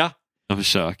norska. De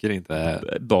försöker inte.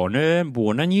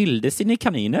 Barnen gillde sina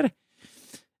kaniner.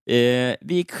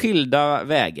 Vi gick skilda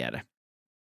vägar.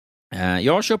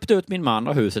 Jag köpte ut min man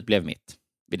och huset blev mitt.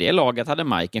 Vid det laget hade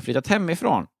Majken flyttat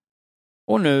hemifrån.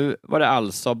 Och nu var det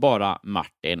alltså bara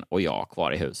Martin och jag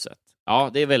kvar i huset. Ja,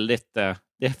 det är väldigt...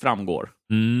 det framgår.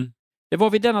 Mm. Det var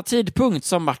vid denna tidpunkt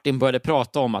som Martin började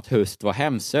prata om att huset var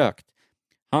hemsökt.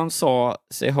 Han sa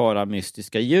sig höra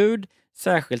mystiska ljud,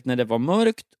 särskilt när det var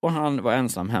mörkt och han var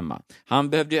ensam hemma. Han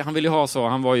ville ha så,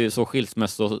 han var ju så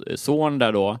skilsmässoson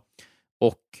där då.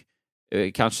 Och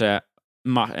kanske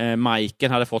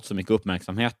Majken hade fått så mycket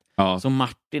uppmärksamhet. Ja. Så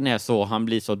Martin är så, han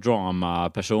blir så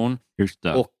drama-person. Just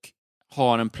det. Och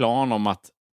har en plan om att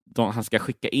han ska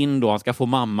skicka in då, han ska få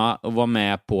mamma att vara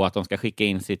med på att de ska skicka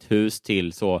in sitt hus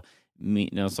till så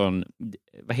en sån,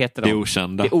 vad heter det?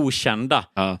 Det okända.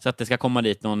 Ja. Så att det ska komma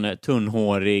dit något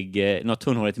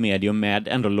tunnhårigt medium med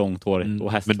ändå långt hår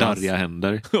och hästsvans. Med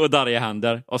darriga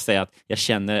händer. Och säga att jag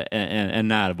känner en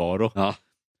närvaro. Ja.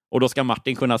 Och då ska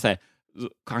Martin kunna säga,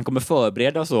 han kommer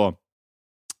förbereda så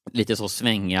lite så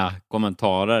svänga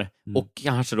kommentarer och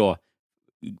kanske då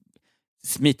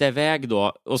smita iväg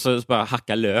då och så bara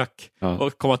hacka lök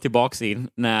och komma tillbaks in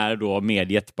när då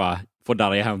mediet bara får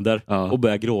darriga händer och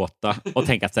börja gråta och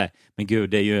tänka att så här, men gud,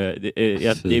 det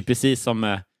är ju precis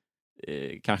som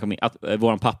kanske att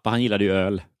våran pappa, han gillade ju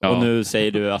öl och nu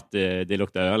säger du att det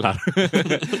luktar öl här.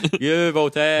 Gud, vad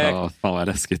otäckt. Ja, fan vad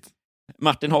läskigt.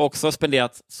 Martin har också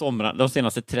spenderat de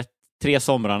senaste 3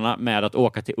 somrarna med att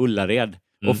åka till Ullared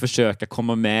och försöka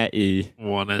komma med i...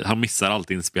 Åh, nej. Han missar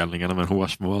alltid inspelningarna med en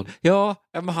hårsmål. Ja,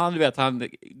 men han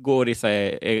går i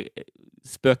sig,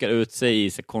 spökar ut sig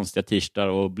i sig konstiga t-shirtar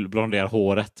och blonderar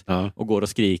håret och går och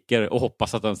skriker och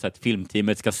hoppas att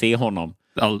filmteamet ska se honom.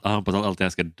 Han hoppas att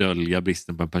alltid ska dölja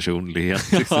bristen på en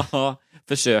personlighet. Liksom. Ja,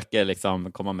 försöker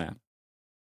liksom komma med.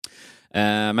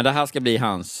 Men det här ska bli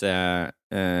hans...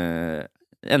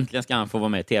 äntligen ska han få vara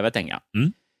med i tv, tänker jag.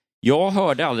 Mm. Jag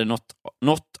hörde aldrig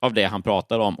något av det han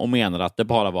pratade om och menade att det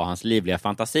bara var hans livliga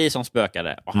fantasi som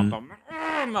spökade. Och han bara,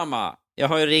 mamma, jag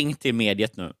har ju ringt till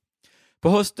mediet nu. På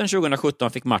hösten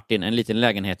 2017 fick Martin en liten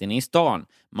lägenhet inne i stan.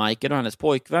 Michael och hennes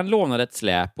pojkvän lånade ett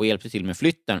släp och hjälpte till med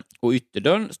flytten. Och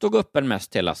ytterdörren stod öppen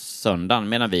mest hela söndagen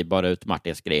medan vi bar ut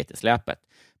Martins grejer till släpet.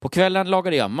 På kvällen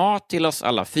lagade jag mat till oss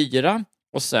alla 4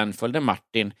 och sen följde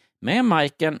Martin med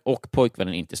Michael och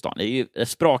pojkvännen in till stan. Det är ju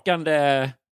sprakande...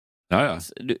 Ja.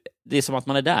 Det är som att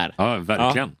man är där. Ja,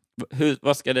 verkligen. Ja.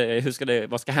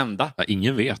 Vad ska hända? Ja,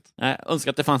 ingen vet. Jag önskar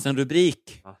att det fanns en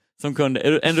rubrik som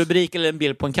kunde, en rubrik eller en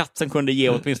bild på en katt som kunde ge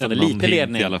åtminstone lite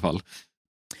ledning. I alla fall.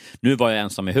 Nu var jag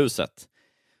ensam i huset.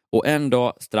 Och en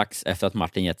dag strax efter att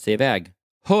Martin gett sig iväg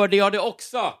hörde jag det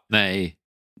också. Nej.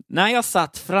 När jag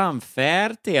satt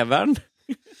framför tvn.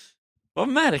 Vad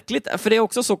märkligt, för det är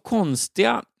också så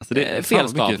konstiga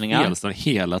felstavningar. Felstavningar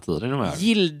hela tiden. De här.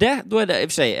 Gilde, då är det i och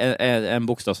för sig en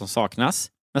bokstav som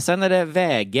saknas. Men sen är det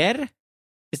väger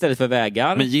istället för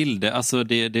vägar. Men gilde, alltså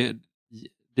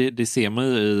det ser man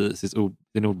ju i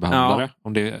sin ordbehandlare. Ja.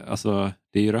 Om det, alltså,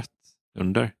 det är ju rött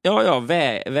under. Ja,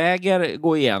 väger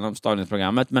går igenom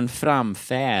stavningsprogrammet, men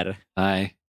framfär.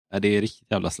 Nej, det är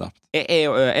riktigt jävla slappt.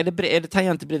 Är det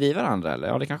tangenter bredvid varandra? Eller?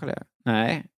 Ja, det kanske det är.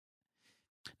 Nej.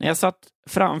 När jag satt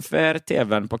framför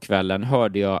tvn på kvällen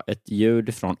hörde jag ett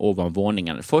ljud från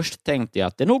ovanvåningen. Först tänkte jag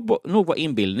att det nog var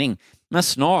inbildning, men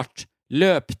snart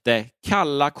löpte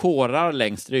kalla kårar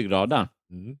längs ryggraden.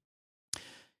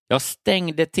 Jag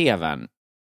stängde tvn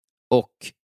och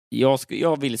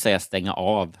jag vill säga stänga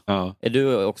av. Ja. Är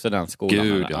du också den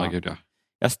skolan? Gud ja.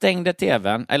 Jag stängde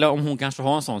tvn, eller om hon kanske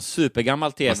har en sån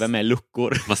supergammal tv med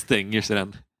luckor. Vad stänger sig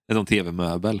den? En sån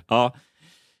tv-möbel. Ja.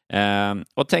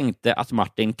 Och tänkte att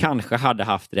Martin kanske hade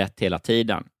haft rätt hela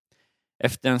tiden.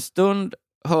 Efter en stund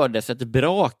hördes ett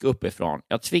brak uppifrån.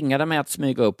 Jag tvingade mig att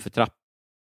smyga upp för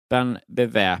trappen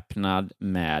beväpnad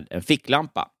med en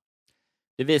ficklampa.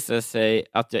 Det visade sig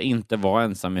att jag inte var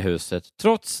ensam i huset,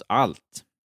 trots allt.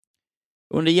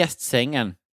 Under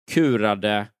gästsängen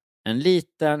kurade en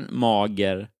liten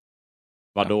mager...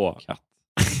 Vadå? Katt.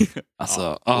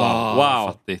 Alltså, wow.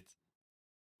 Fattigt.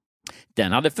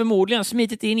 Den hade förmodligen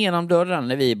smitit in genom dörren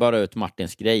när vi bar ut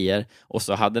Martins grejer, och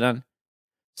så hade den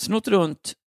snott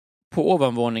runt på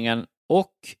ovanvåningen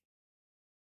och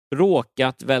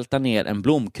råkat välta ner en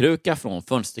blomkruka från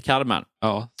fönsterkarmen.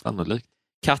 Ja, sannolikt.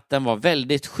 Katten var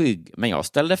väldigt skygg, men jag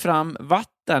ställde fram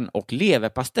vatten och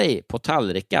leverpastej på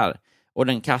tallrikar och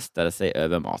den kastade sig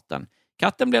över maten.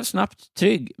 Katten blev snabbt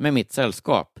trygg med mitt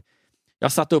sällskap.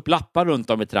 Jag satte upp lappar runt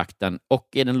om i trakten och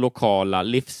i den lokala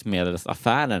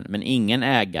livsmedelsaffären, men ingen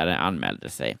ägare anmälde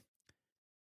sig.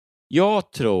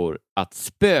 Jag tror att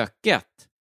spöket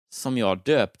som jag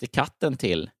döpte katten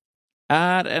till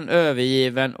är en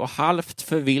övergiven och halvt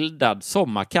förvildad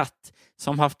sommarkatt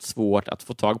som haft svårt att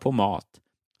få tag på mat.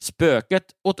 Spöket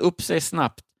åt upp sig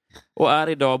snabbt och är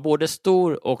idag både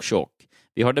stor och tjock.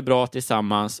 Vi har det bra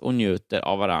tillsammans och njuter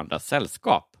av varandras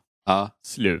sällskap. Ja.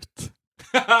 Slut.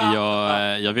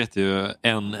 Jag vet ju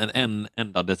en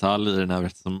enda detalj i den här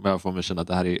som jag får mig känna att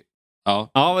det här är... Ja,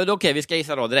 okej, vi ska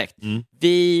gissa då direkt.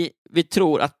 Vi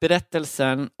tror att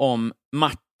berättelsen om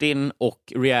Martin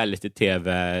och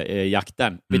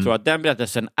reality-tv-jakten, vi tror att den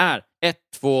berättelsen är 1,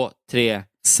 2, 3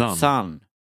 sann.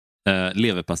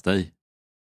 Leverpastej.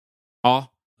 Ja.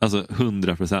 Alltså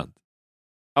 100%.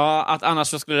 Ja, att annars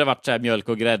så skulle det varit så här mjölk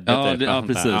och grädde. Ja, typ, ja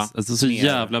precis. Ja. Alltså, så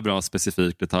jävla bra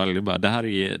specifik detalj. Det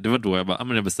var då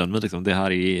jag bestämde mig liksom, det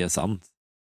här är sant.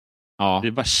 Ja.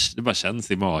 Det bara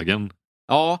känns i magen.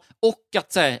 Ja, och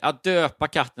att döpa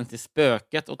katten till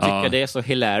spöket och tycka det är så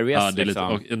hilarious. Ja, det är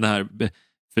liksom. lite, och den här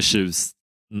förtjust...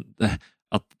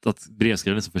 Att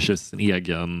brevskrivaren är så förtjust i sin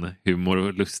egen humor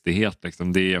och lustighet.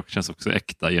 Liksom, det känns också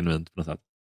äkta, genuint på något sätt.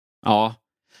 Ja,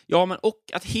 men och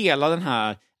att hela den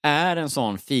här är en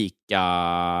sån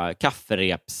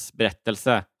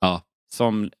kafferepsberättelse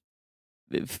som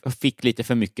fick lite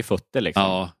för mycket fötter. Liksom.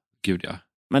 Ja, gud ja.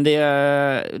 Men det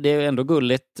är ändå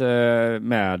gulligt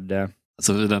med...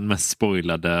 Alltså den mest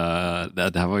spoilade...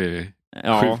 Det här var ju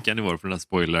sjuka nivåer på den här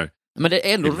spoiler. Men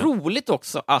det är ändå roligt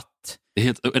också att...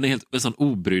 Det är en sån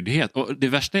obryddhet. Och det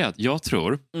värsta är att jag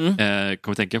tror,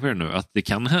 kommer tänka på det nu, att det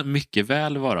kan mycket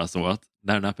väl vara så att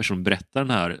när den här personen berättar den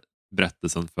här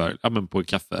berättelsen på en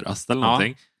kafferast eller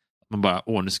någonting, man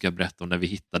bara, nu ska jag berätta om när vi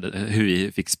hittade, hur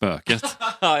vi fick spöket.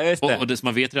 Ja, just det. Och det som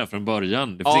man vet redan från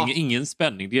början, det finns ingen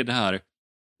spänning. Det är den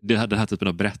här typen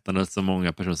av berättande som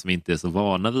många personer som inte är så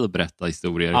vana vid att berätta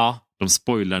historier, de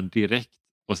spoilar direkt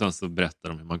och sen så berättar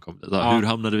de hur man kom dit. Hur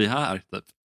hamnade vi här? Typ.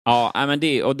 Ja, men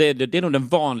det är nog den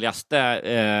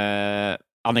vanligaste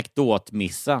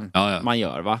anekdotmissen man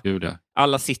gör, va? Gud, ja.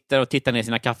 Alla sitter och tittar ner i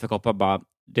sina kaffekoppar och bara,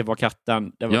 det var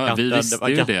katten, det var katten, vi visste det var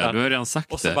ju katten. det. Du har redan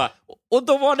sagt och så det. Bara, och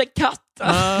då var det katten!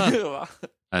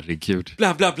 Herregud.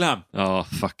 Blam, blam, blam. Ja,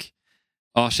 fuck.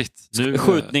 Shit.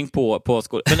 Skjutning på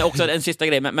skol. Men också en sista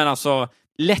grej, men alltså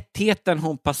lättheten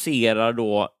hon passerar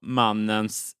då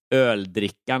mannens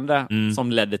öldrickande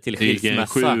som ledde till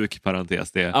skilsmässa. Vilken sjuk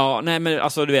parentes det är. Ja, nej men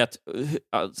alltså du vet,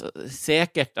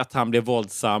 säkert att han blev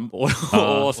våldsam och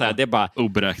så här, det är bara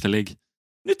oberäknelig.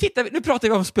 Nu pratar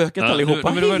vi om spöket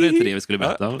allihopa. Men det var det inte det vi skulle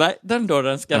berätta om. Nej, den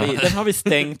dörren den har vi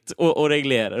stängt och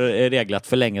reglat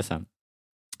för länge sedan.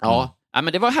 Ja,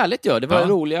 men det var härligt det var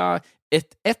roliga.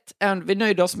 Vi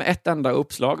nöjde oss med ett enda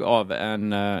uppslag av en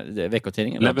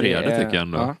veckotidning. Levererade tycker jag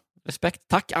ändå. Ja, respekt.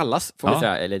 Tack allas, får vi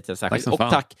säga. Lite särskilt. Och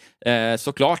tack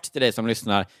såklart till dig som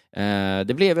lyssnar.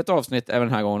 Det blev ett avsnitt även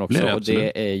den här gången också. Och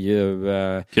det är ju...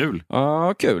 kul.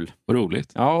 Ja, kul. Och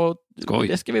roligt. Ja, och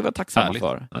det ska vi vara tacksamma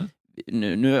för. Ja.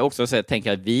 Nu också så tänker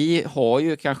jag att vi har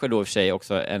ju kanske då för sig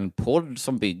också en podd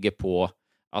som bygger på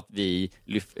att vi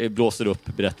blåser upp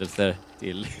berättelser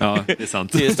till, det är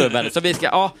sant. till större värde. Så vi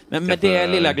ska, men med det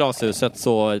lilla glashuset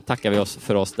så tackar vi oss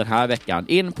för oss den här veckan.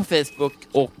 In på Facebook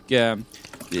och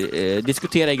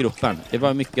diskutera i gruppen. Det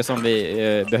var mycket som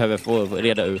vi behöver få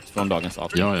reda ut från dagens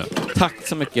avsnitt. Ja. Tack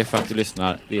så mycket för att du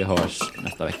lyssnar. Vi hörs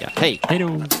nästa vecka. Hej! Hej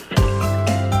då!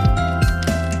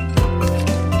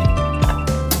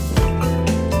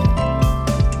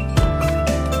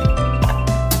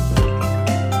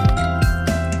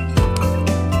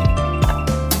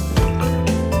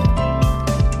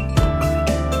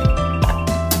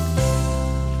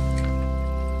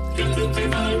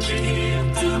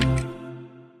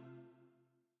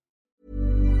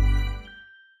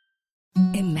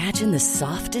 Imagine the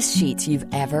softest sheets you've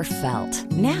ever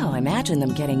felt. Now imagine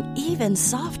them getting even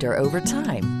softer over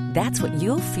time. That's what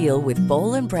you'll feel with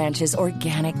Boll & Branch's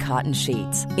organic cotton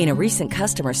sheets. In a recent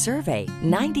customer survey,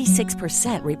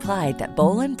 96% replied that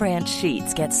Boll & Branch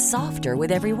sheets get softer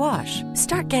with every wash.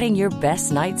 Start getting your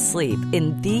best night's sleep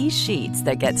in these sheets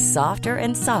that get softer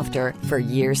and softer for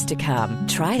years to come.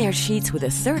 Try their sheets with a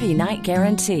 30-night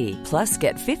guarantee. Plus,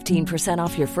 get 15%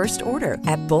 off your first order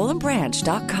at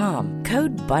bollandbranch.com.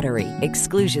 Code BUTTERY.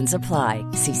 Exclusions apply.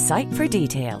 See site for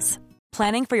details.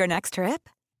 Planning for your next trip?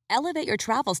 Elevate your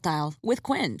travel style with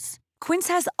Quince. Quince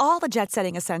has all the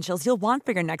jet-setting essentials you'll want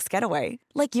for your next getaway,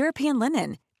 like European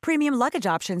linen, premium luggage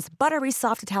options, buttery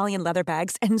soft Italian leather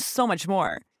bags, and so much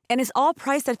more. And is all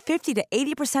priced at 50 to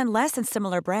 80% less than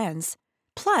similar brands.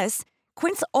 Plus,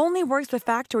 Quince only works with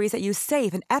factories that use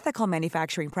safe and ethical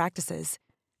manufacturing practices.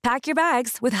 Pack your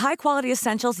bags with high-quality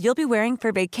essentials you'll be wearing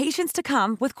for vacations to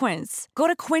come with Quince. Go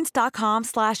to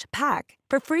quince.com/pack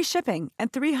for free shipping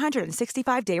and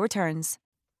 365-day returns.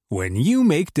 When you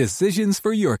make decisions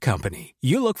for your company,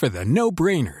 you look for the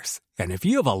no-brainers. And if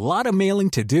you have a lot of mailing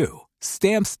to do,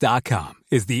 Stamps.com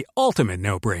is the ultimate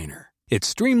no-brainer. It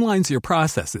streamlines your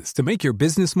processes to make your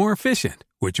business more efficient,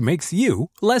 which makes you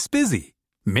less busy.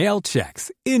 Mail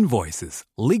checks, invoices,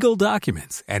 legal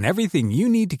documents, and everything you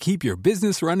need to keep your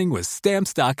business running with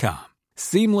Stamps.com.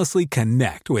 Seamlessly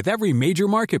connect with every major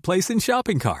marketplace and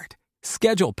shopping cart.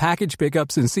 Schedule package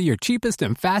pickups and see your cheapest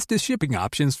and fastest shipping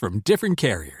options from different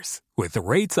carriers. With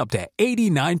rates up to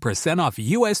 89% off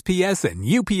USPS and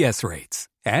UPS rates.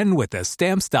 And with the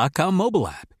Stamps.com mobile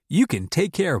app, you can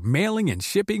take care of mailing and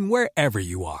shipping wherever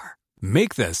you are.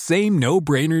 Make the same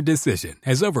no-brainer decision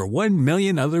as over 1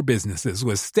 million other businesses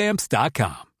with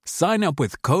Stamps.com. Sign up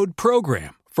with code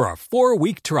PROGRAM for a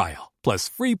 4-week trial, plus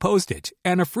free postage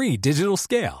and a free digital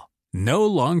scale. No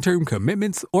long-term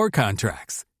commitments or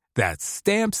contracts. That's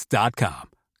Stamps.com.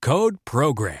 Code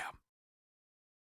PROGRAM.